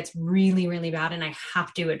until it gets really, really bad and I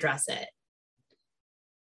have to address it.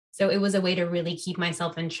 So it was a way to really keep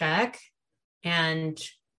myself in check and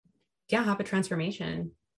have a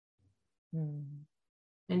transformation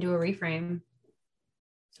and do a reframe.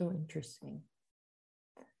 So interesting.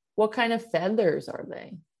 What kind of feathers are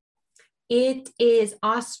they? It is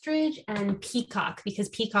ostrich and peacock, because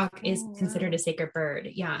peacock is considered a sacred bird.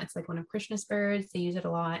 Yeah, it's like one of Krishna's birds. They use it a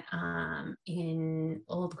lot in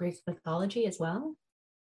old Greek mythology as well.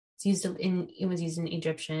 It was used in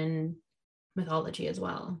Egyptian mythology as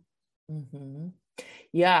well. Mm-hmm.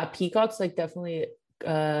 Yeah, peacock's like definitely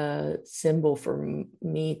a symbol for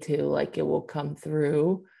me too. Like it will come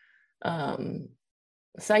through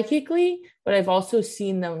psychically, but I've also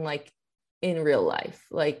seen them like in real life,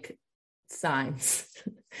 like signs.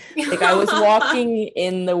 Like I was walking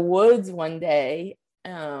in the woods one day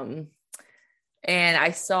and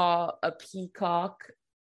I saw a peacock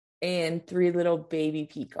and 3 little baby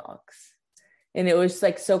peacocks, and it was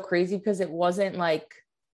like so crazy because it wasn't like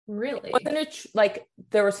really, it wasn't like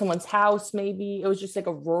there was someone's house, maybe it was just like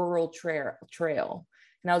a rural trail,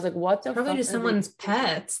 and I was like, what the probably fuck, just someone's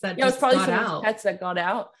pets that it was probably got someone's out. pets that got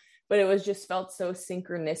out. But it was just felt so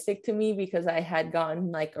synchronistic to me because I had gotten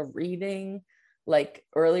like a reading like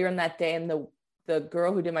earlier in that day, and the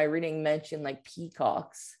girl who did my reading mentioned like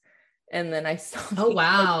peacocks, and then I saw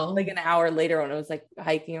wow, like an hour later when I was like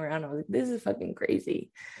hiking around, I was like, this is fucking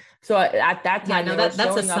crazy. So at that time, that's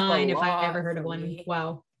a sign if I ever heard of one. Me.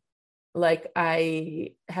 Wow. Like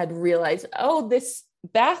I had realized, oh, this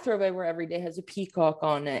bathrobe I wear every day has a peacock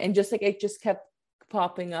on it, and just like it just kept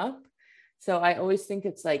popping up. So I always think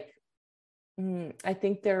it's like, I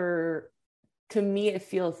think to me, it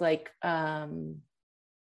feels like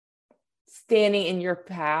standing in your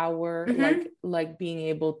power, like being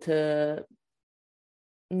able to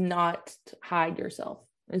not hide yourself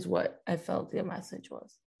is what I felt the message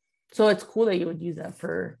was. So it's cool that you would use that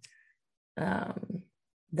for that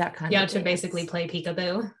kind of to dance. Basically play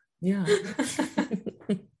peekaboo. Yeah.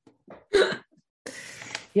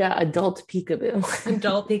 Yeah, adult peekaboo.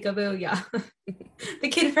 Adult peekaboo, yeah. The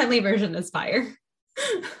kid-friendly version is fire.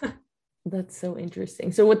 That's so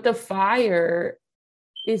interesting. So with the fire,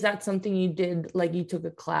 is that something you did, like you took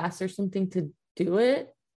a class or something to do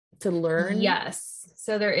it, to learn? Yes.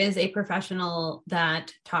 So there is a professional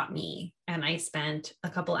that taught me, and I spent a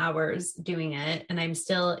couple hours doing it, and I'm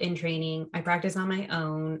still in training. I practice on my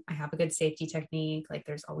own. I have a good safety technique. Like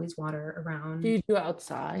there's always water around. Do you do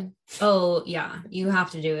outside? Oh yeah, you have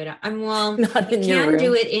to do it. You can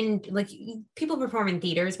do it in, like, people perform in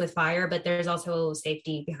theaters with fire, but there's also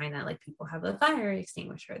safety behind that. Like people have a fire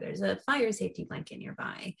extinguisher. There's a fire safety blanket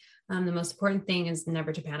nearby. The most important thing is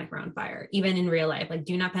never to panic around fire, even in real life. Like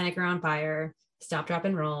do not panic around fire. Stop, drop,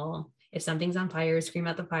 and roll. If something's on fire, scream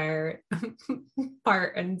at the fire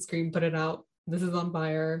part and scream, put it out. This is on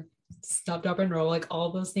fire. Stop, drop, and roll. Like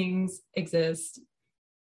all those things exist.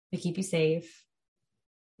 They keep you safe.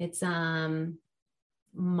 It's mind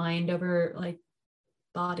over like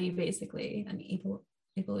body, basically, an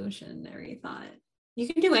evolutionary thought.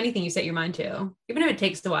 You can do anything you set your mind to, even if it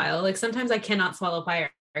takes a while. Like sometimes I cannot swallow fire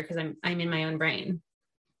because I'm in my own brain.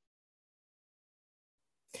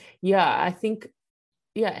 Yeah, I think,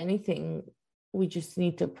 anything, we just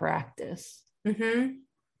need to practice. Mm-hmm.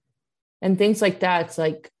 And things like that, it's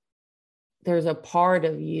like there's a part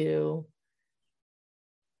of you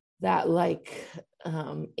that like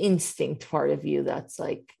instinct part of you that's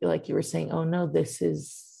like you were saying, oh no, this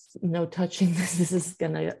is no touching this is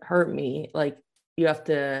gonna hurt me. Like you have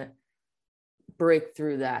to break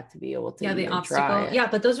through that to be able to the obstacle. Yeah,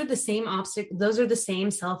 but those are the same those are the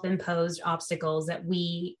same self-imposed obstacles that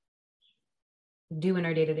we do in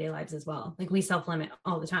our day-to-day lives as well. Like we self-limit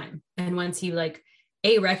all the time, and once you like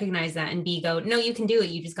A, recognize that, and B, go, no, you can do it,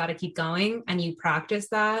 you just got to keep going, and you practice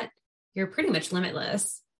that, you're pretty much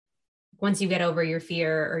limitless once you get over your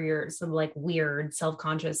fear or your some like weird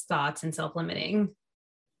self-conscious thoughts and self-limiting.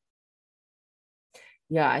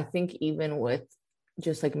 Yeah, I think even with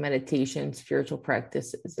just like meditation, spiritual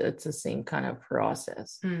practices, it's the same kind of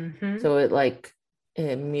process. Mm-hmm. So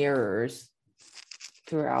it mirrors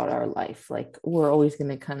throughout our life. Like we're always going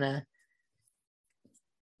to kind of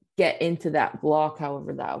get into that block,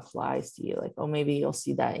 however that applies to you. Like, oh, maybe you'll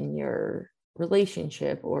see that in your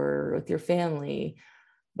relationship or with your family,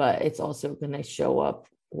 but it's also going to show up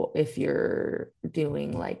if you're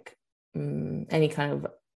doing like any kind of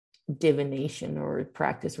divination or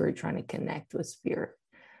practice where you're trying to connect with spirit.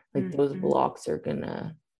 Like those blocks are going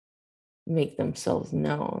to make themselves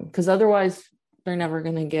known, because otherwise they're never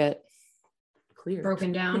going to get cleared.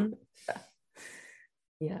 Broken down.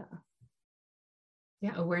 Yeah.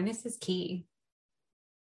 Awareness is key.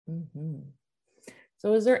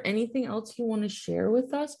 So is there anything else you want to share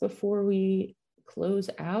with us before we close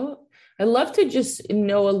out? I'd love to just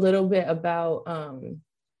know a little bit about,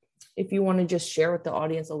 if you want to just share with the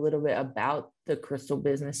audience a little bit about the crystal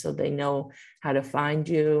business so they know how to find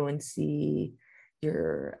you and see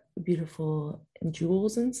your beautiful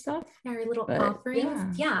jewels and stuff. Our little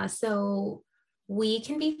offerings. Yeah. So we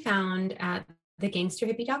can be found at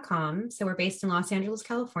thegangsterhippie.com. So we're based in Los Angeles,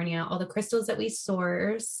 California. All the crystals that we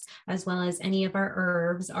source, as well as any of our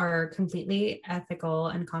herbs, are completely ethical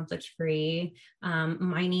and conflict-free.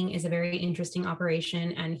 Mining is a very interesting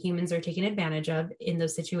operation, and humans are taken advantage of in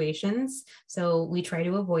those situations. So we try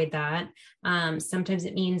to avoid that. Sometimes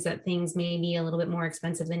it means that things may be a little bit more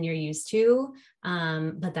expensive than you're used to,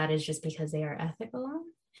 but that is just because they are ethical.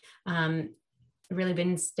 Really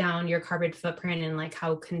brings down your carbon footprint and like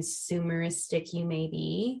how consumeristic you may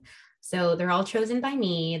be. So they're all chosen by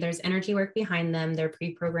me. There's energy work behind them. They're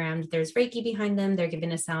pre-programmed. There's Reiki behind them. They're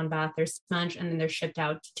given a sound bath, they're smudged, and then they're shipped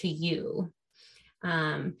out to you.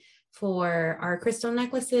 For our crystal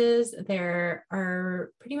necklaces, there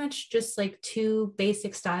are pretty much just like 2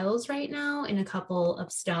 basic styles right now in a couple of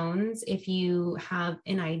stones. If you have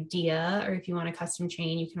an idea or if you want a custom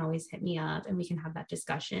chain, you can always hit me up and we can have that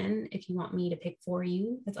discussion. If you want me to pick for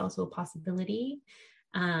you, that's also a possibility.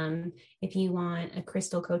 If you want a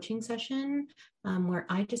crystal coaching session, where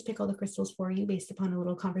I just pick all the crystals for you based upon a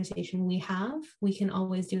little conversation we have, we can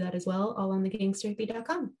always do that as well, all on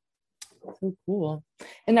thegangsterhippie.com. So cool.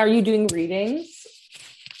 And are you doing readings,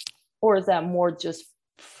 or is that more just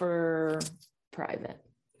for private,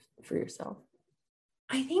 for yourself?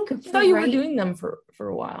 I think I thought you were doing them for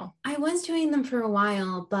a while. I was doing them for a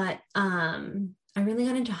while, but I really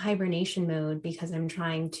got into hibernation mode because I'm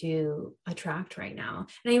trying to attract right now.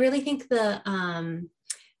 And I really think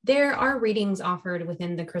there are readings offered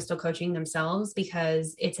within the crystal coaching themselves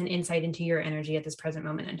because it's an insight into your energy at this present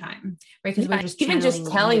moment in time, right? Because we're just even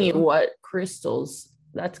just telling you what crystals,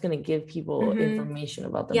 that's going to give people information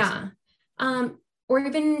about themselves. Yeah. Or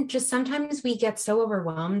even just sometimes we get so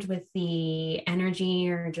overwhelmed with the energy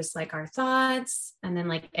or just like our thoughts and then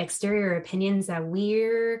like exterior opinions that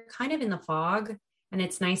we're kind of in the fog. And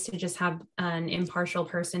it's nice to just have an impartial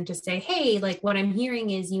person to say, hey, like what I'm hearing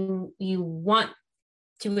is you want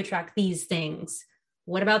to attract these things.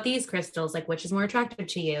 What about these crystals? Like, which is more attractive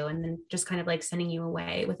to you? And then just kind of like sending you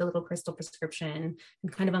away with a little crystal prescription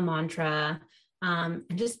and kind of a mantra, and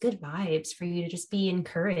just good vibes for you to just be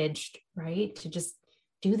encouraged, right? To just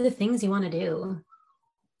do the things you want to do.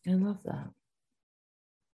 I love that.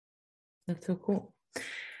 That's so cool.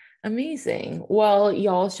 Amazing. Well,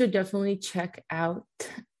 y'all should definitely check out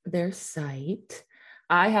their site.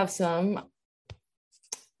 I have some.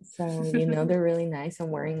 So, they're really nice.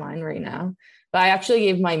 I'm wearing mine right now. But I actually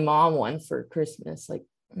gave my mom one for Christmas, like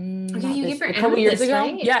a couple years ago.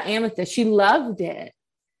 Right? Yeah, amethyst. She loved it.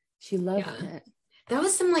 It. That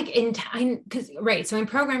was some like right. So I'm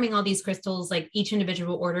programming all these crystals, like each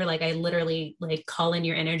individual order. Like I literally like call in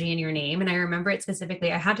your energy and your name. And I remember it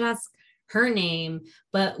specifically. I had to ask her name,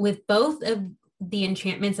 but with both of the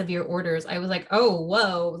enchantments of your orders, I was like, oh,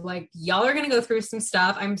 whoa, like y'all are going to go through some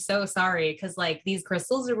stuff. I'm so sorry. Cause like these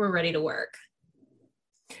crystals were ready to work.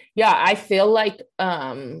 Yeah. I feel like,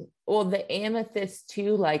 the amethyst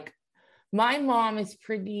too, like my mom is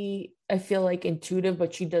pretty, I feel like intuitive,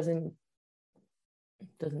 but she doesn't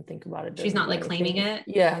think about it. She's not like claiming it.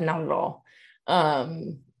 Yeah, not at all.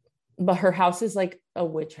 But her house is like a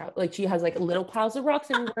witch house. Like she has like little piles of rocks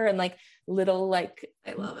everywhere and like little like,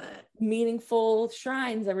 I love it, meaningful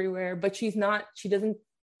shrines everywhere. But she doesn't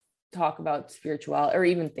talk about spirituality or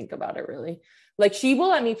even think about it really. Like she will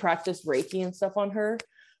let me practice Reiki and stuff on her,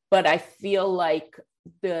 but I feel like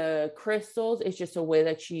the crystals is just a way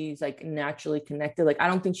that she's like naturally connected. Like I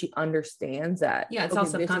don't think she understands that. Yeah, it's all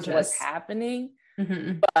subconscious. This is what's happening,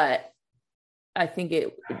 but I think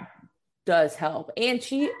it does help. And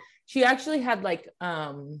she actually had like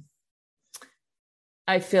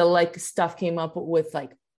I feel like stuff came up with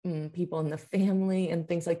like people in the family and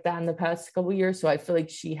things like that in the past couple of years. So I feel like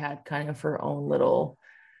she had kind of her own little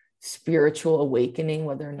spiritual awakening,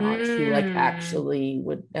 whether or not she like actually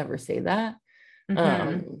would ever say that.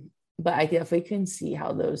 Mm-hmm. But I definitely can see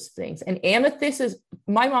how those things, and amethyst is,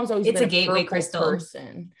 my mom's always It's been a a gateway purple crystal.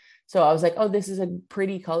 person. So I was like, oh, this is a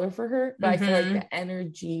pretty color for her. But I feel like Mm-hmm. the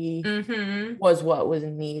energy Mm-hmm. was what was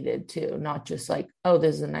needed too, not just like, oh,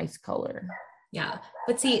 this is a nice color. Yeah.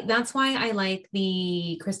 But see, that's why I like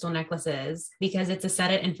the crystal necklaces, because it's a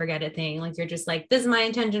set it and forget it thing. Like you're just like, this is my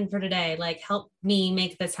intention for today. Like help me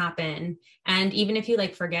make this happen. And even if you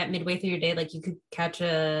like forget midway through your day, like you could catch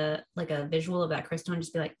a visual of that crystal and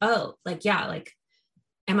just be like, oh, like yeah, like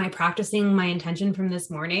am I practicing my intention from this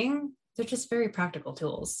morning? They're just very practical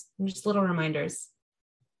tools and just little reminders.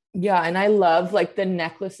 Yeah, and I love like the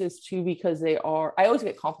necklaces too, because they are, I always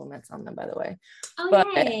get compliments on them, by the way. Oh, But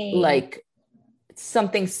yay. like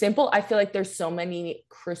something simple, I feel like there's so many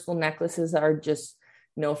crystal necklaces that are just,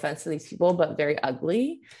 no offense to these people, but very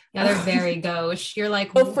ugly. Yeah, they're very gauche. You're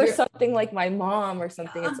like, But for something like my mom or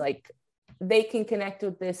something, yeah. it's like they can connect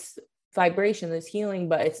with this vibration, this healing,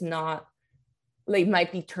 but it's not, like,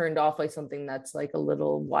 might be turned off by something that's like a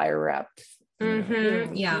little wire wrapped.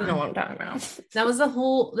 Mm-hmm. You know what I'm talking about. That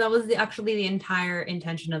was actually the entire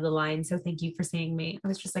intention of the line. So thank you for seeing me. I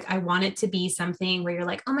was just like, I want it to be something where you're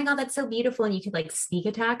like, oh my God, that's so beautiful. And you could like sneak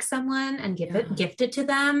attack someone and gift it to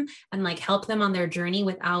them and like help them on their journey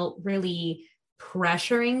without really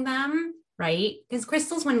pressuring them. Right. Because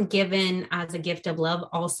crystals, when given as a gift of love,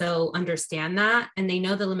 also understand that. And they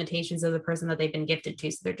know the limitations of the person that they've been gifted to.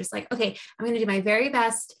 So they're just like, okay, I'm going to do my very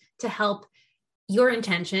best to help your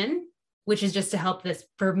intention, which is just to help this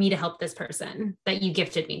person that you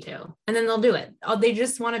gifted me to. And then they'll do it. They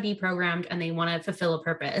just want to be programmed and they want to fulfill a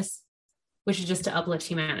purpose, which is just to uplift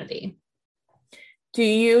humanity. Do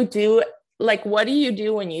you do, like, what do you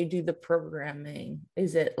do when you do the programming?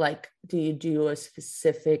 Is it like, do you do a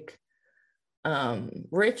specific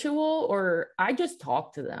ritual, or I just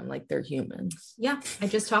talk to them like they're humans? Yeah, I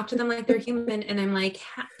just talk to them like they're human. And I'm like,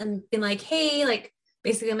 and been like, hey, like,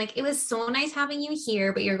 basically I'm like, it was so nice having you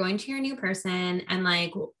here, but you're going to your new person. And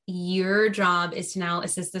like, your job is to now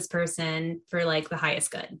assist this person for like the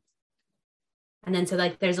highest good. And then so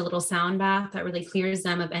like, there's a little sound bath that really clears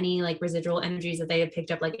them of any like residual energies that they have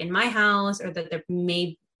picked up like in my house, or that they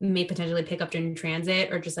may potentially pick up during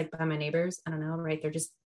transit, or just like by my neighbors. I don't know, right? They're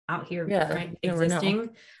just out here, right, existing.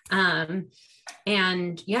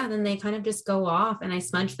 And yeah, then they kind of just go off, and I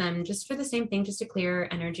smudge them just for the same thing, just to clear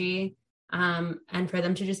energy, and for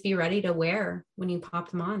them to just be ready to wear when you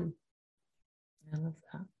pop them on. I love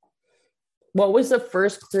that. What was the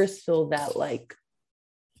first crystal that like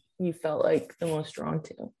you felt like the most drawn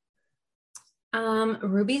to?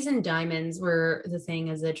 Rubies and diamonds were the thing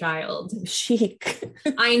as a child. Chic.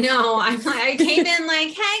 I know. I came in like,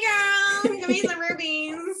 hey girl, give me some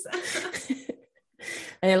rubies.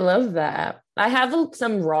 I love that. I have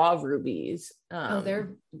some raw rubies.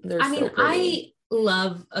 They're I mean, I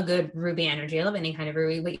love a good ruby energy. I love any kind of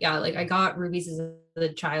ruby, but yeah, like I got rubies as a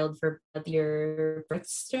child for your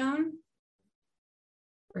birthstone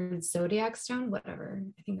or zodiac stone, whatever.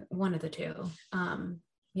 I think one of the two.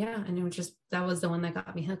 Yeah, and it was just, that was the one that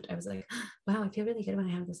got me hooked. I was like, wow, I feel really good when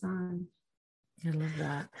I have this on. I love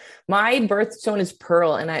that. My birthstone is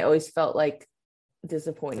pearl, and I always felt like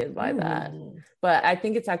disappointed by that. But I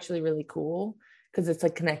think it's actually really cool because it's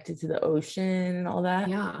like connected to the ocean and all that.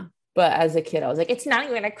 Yeah. But as a kid, I was like, it's not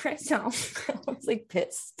even a crystal. I was like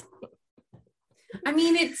pissed. I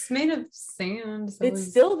mean, it's made of sand. So it's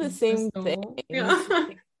still the same thing. Yeah.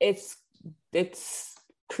 It's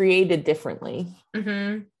created differently.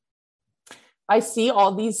 Mm-hmm. I see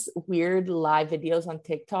all these weird live videos on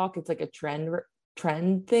TikTok. It's like a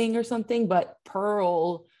trend thing or something, but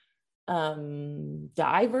pearl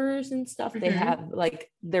divers and stuff, they have like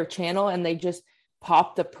their channel, and they just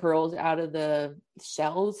pop the pearls out of the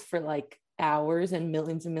shells for like hours, and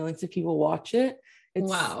millions of people watch it. It's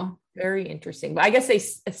wow, very interesting. But I guess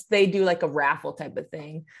they do like a raffle type of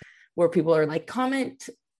thing where people are like, comment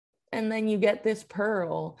and then you get this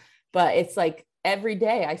pearl. But it's like every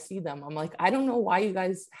day I see them, I'm like, I don't know why you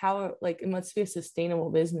guys, how, like, it must be a sustainable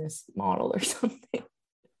business model or something.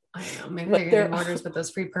 I don't know, maybe they're getting orders with those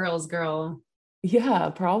free pearls, girl. Yeah,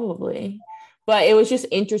 probably. But it was just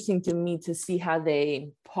interesting to me to see how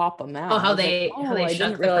they pop them out. How they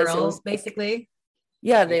shut the pearls, basically.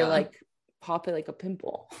 Yeah, they like pop it like a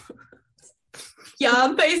pimple.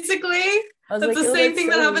 Yeah, basically. That's like, the same thing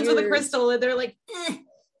that happens with a crystal. They're like,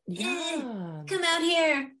 yeah, come out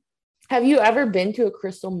here. Have you ever been to a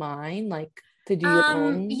crystal mine, like to do your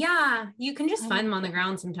own? Yeah, you can just find them on the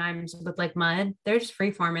ground sometimes with like mud. They're just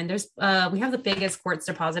free forming. There's we have the biggest quartz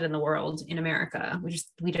deposit in the world in America.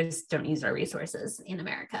 We just don't use our resources in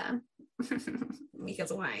America.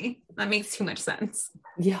 Because why? That makes too much sense.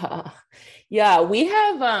 Yeah, we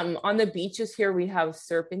have on the beaches here we have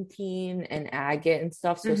serpentine and agate and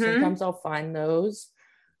stuff, so Mm-hmm. sometimes I'll find those.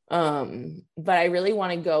 But I really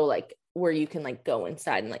want to go like where you can like go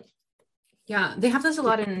inside and like Yeah, they have this a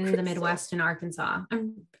lot in the crystal. Midwest in Arkansas.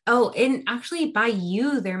 Oh, and actually by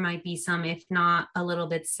you there might be some, if not a little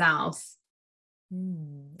bit south, I'll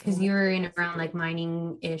because have to you're in around like investigate.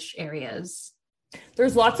 mining-ish areas.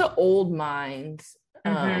 There's lots of old mines,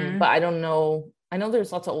 Mm-hmm. but I don't know. I know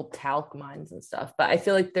there's lots of old talc mines and stuff, but I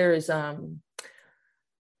feel like there's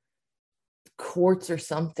quartz or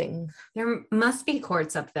something. There must be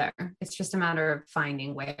courts up there. It's just a matter of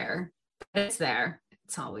finding where. But it's there.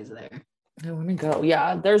 It's always there. I want to go.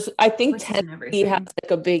 Yeah, there's. I think Horses and Tennessee has everything.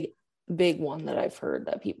 like a big one that I've heard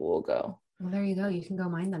that people will go. Well, there you go. You can go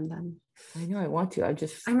mine them then. I know I want to. I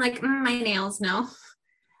just. I'm like, my nails, no.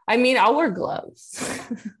 I mean, I'll wear gloves.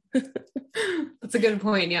 That's a good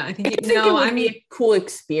point. Yeah, I think I think it no, would I be mean a cool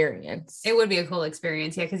experience. it would be a cool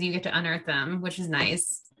experience, yeah, because you get to unearth them, which is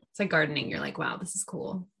nice. It's like gardening. You're like, wow, this is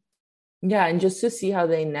cool. Yeah, and just to see how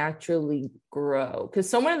they naturally grow. Because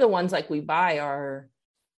so many of the ones like we buy are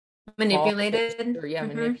polished Manipulated. or yeah,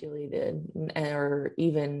 Mm-hmm. manipulated, or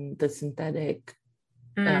even the synthetic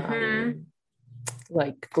Mm-hmm. um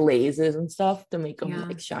like glazes and stuff to make them Yeah.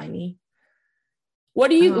 like shiny. What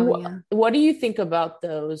do you Oh yeah. what do you think about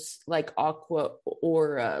those like aqua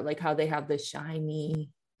aura, like how they have the shiny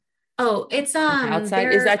Oh, it's on the outside?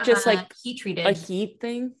 Is they're that just like heat a treated. heat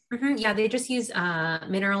thing? Yeah, they just use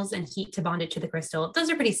minerals and heat to bond it to the crystal. Those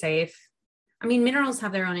are pretty safe. I mean, minerals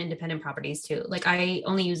have their own independent properties too. Like I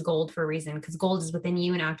only use gold for a reason because gold is within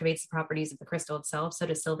you and activates the properties of the crystal itself. So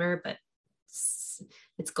does silver, but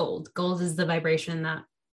it's gold. Gold is the vibration that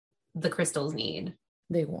the crystals need.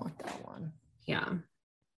 They want that one. Yeah.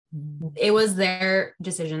 Mm. It was their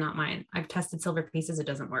decision, not mine. I've tested silver pieces. It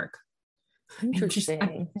doesn't work. I'm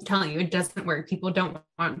Interesting. telling you, it doesn't work. People don't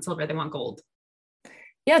want silver. They want gold.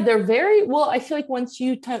 Yeah, they're very well. I feel like once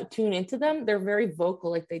you tune into them, they're very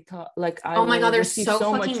vocal. Like they talk, like I Oh my God, will they're receive so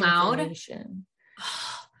so fucking much loud. information.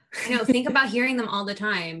 I know. Think about hearing them all the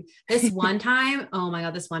time. This one time, oh my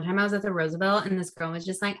God, this one time I was at the Roosevelt and this girl was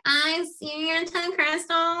just like, I see your tongue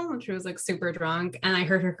crystal. And she was like super drunk. And I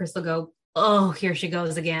heard her crystal go, oh, here she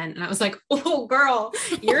goes again. And I was like, oh, girl,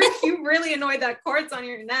 you really annoyed that quartz on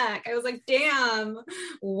your neck. I was like, damn,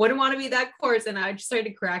 wouldn't want to be that quartz. And I just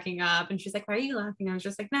started cracking up. And she's like, why are you laughing? I was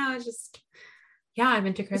just like, no, it's just, yeah, I'm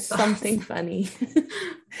into crystals. Something funny.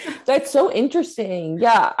 That's so interesting.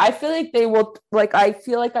 Yeah, I feel like they will like I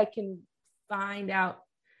feel like I can find out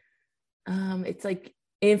it's like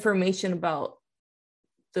information about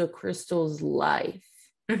the crystal's life,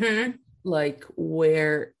 Mm-hmm. like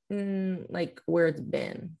where it's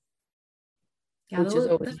been, Yeah, which is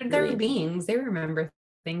always they're really beings. They remember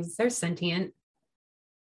things. They're sentient.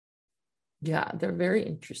 yeah, they're very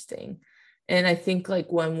interesting. And I think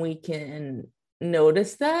like when we can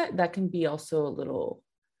notice that, that can be also a little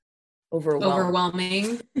overwhelming.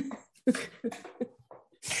 Overwhelming.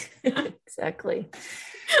 Exactly.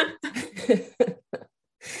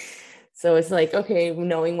 So it's like, okay,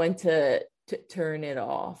 knowing when to turn it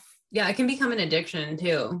off. Yeah, it can become an addiction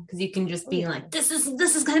too, because you can just Oh be yeah. like, this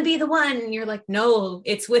is gonna be the one. And you're like, no,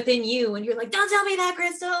 it's within you. And you're like, don't tell me that,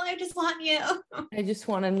 Crystal. I just want you. I just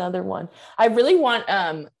want another one. I really want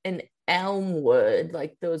an elm wood.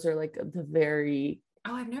 Like those are like the very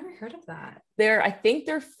Oh, I've never heard of that. they're I think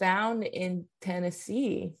they're found in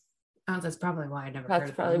Tennessee. Oh, that's probably why I never heard That's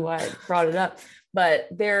of probably them. why I brought it up. But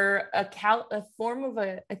they're a form of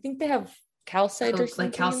a I think they have calcite or Like something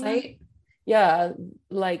in them. calcite. Yeah,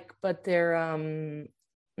 like but they're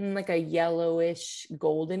like a yellowish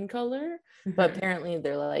golden color, but Mhm. apparently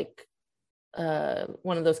they're like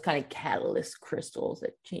one of those kind of catalyst crystals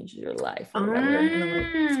that changes your life or whatever. And I'm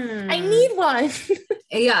like, I Mm. need one.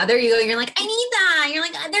 Yeah, there you go. You're like, I need that. You're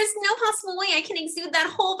like, there's no possible way I can exude that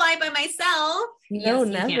whole vibe by myself. No,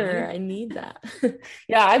 Yes, you never. can. I need that.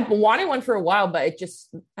 Yeah, I've wanted one for a while, but it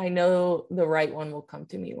just I know the right one will come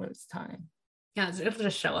to me when it's time. Yeah, it'll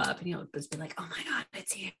just show up and you'll just be like, oh my God,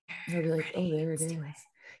 it's here. I'll be like, oh, Ready. there it Let's do is. it.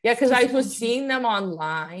 Yeah, because I Just was imagine. seeing them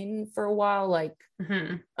online for a while, like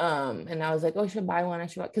Mhm, and I was like, oh, I should buy one. I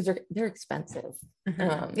should buy because they're expensive.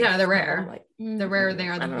 mhm. Yeah, they're But I'm rare. like, The rarer they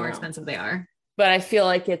are, I the don't more know. expensive they are. But I feel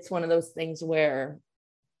like it's one of those things where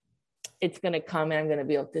it's gonna come and I'm gonna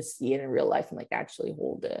be able to see it in real life and like actually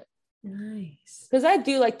hold it. Nice. Because I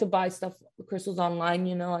do like to buy stuff crystals online,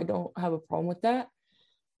 I don't have a problem with that.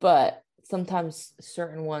 But sometimes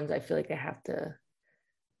certain ones I feel like I have to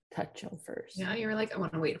touch them first. Yeah, you're like, I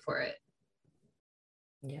want to wait for it.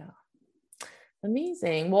 Yeah.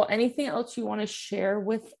 Amazing. Well, anything else you want to share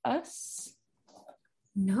with us?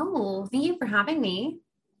 No, thank you for having me.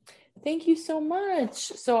 Thank you so much.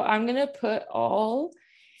 So I'm going to put all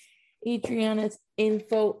Adriana's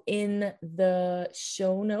info in the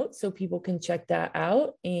show notes so people can check that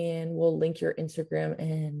out, and we'll link your Instagram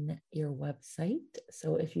and your website.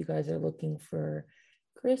 So if you guys are looking for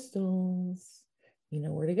crystals, you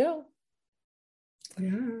know where to go.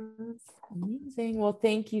 Yes. Amazing. Well,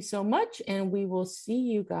 thank you so much, and we will see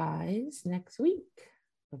you guys next week.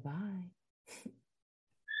 Bye-bye.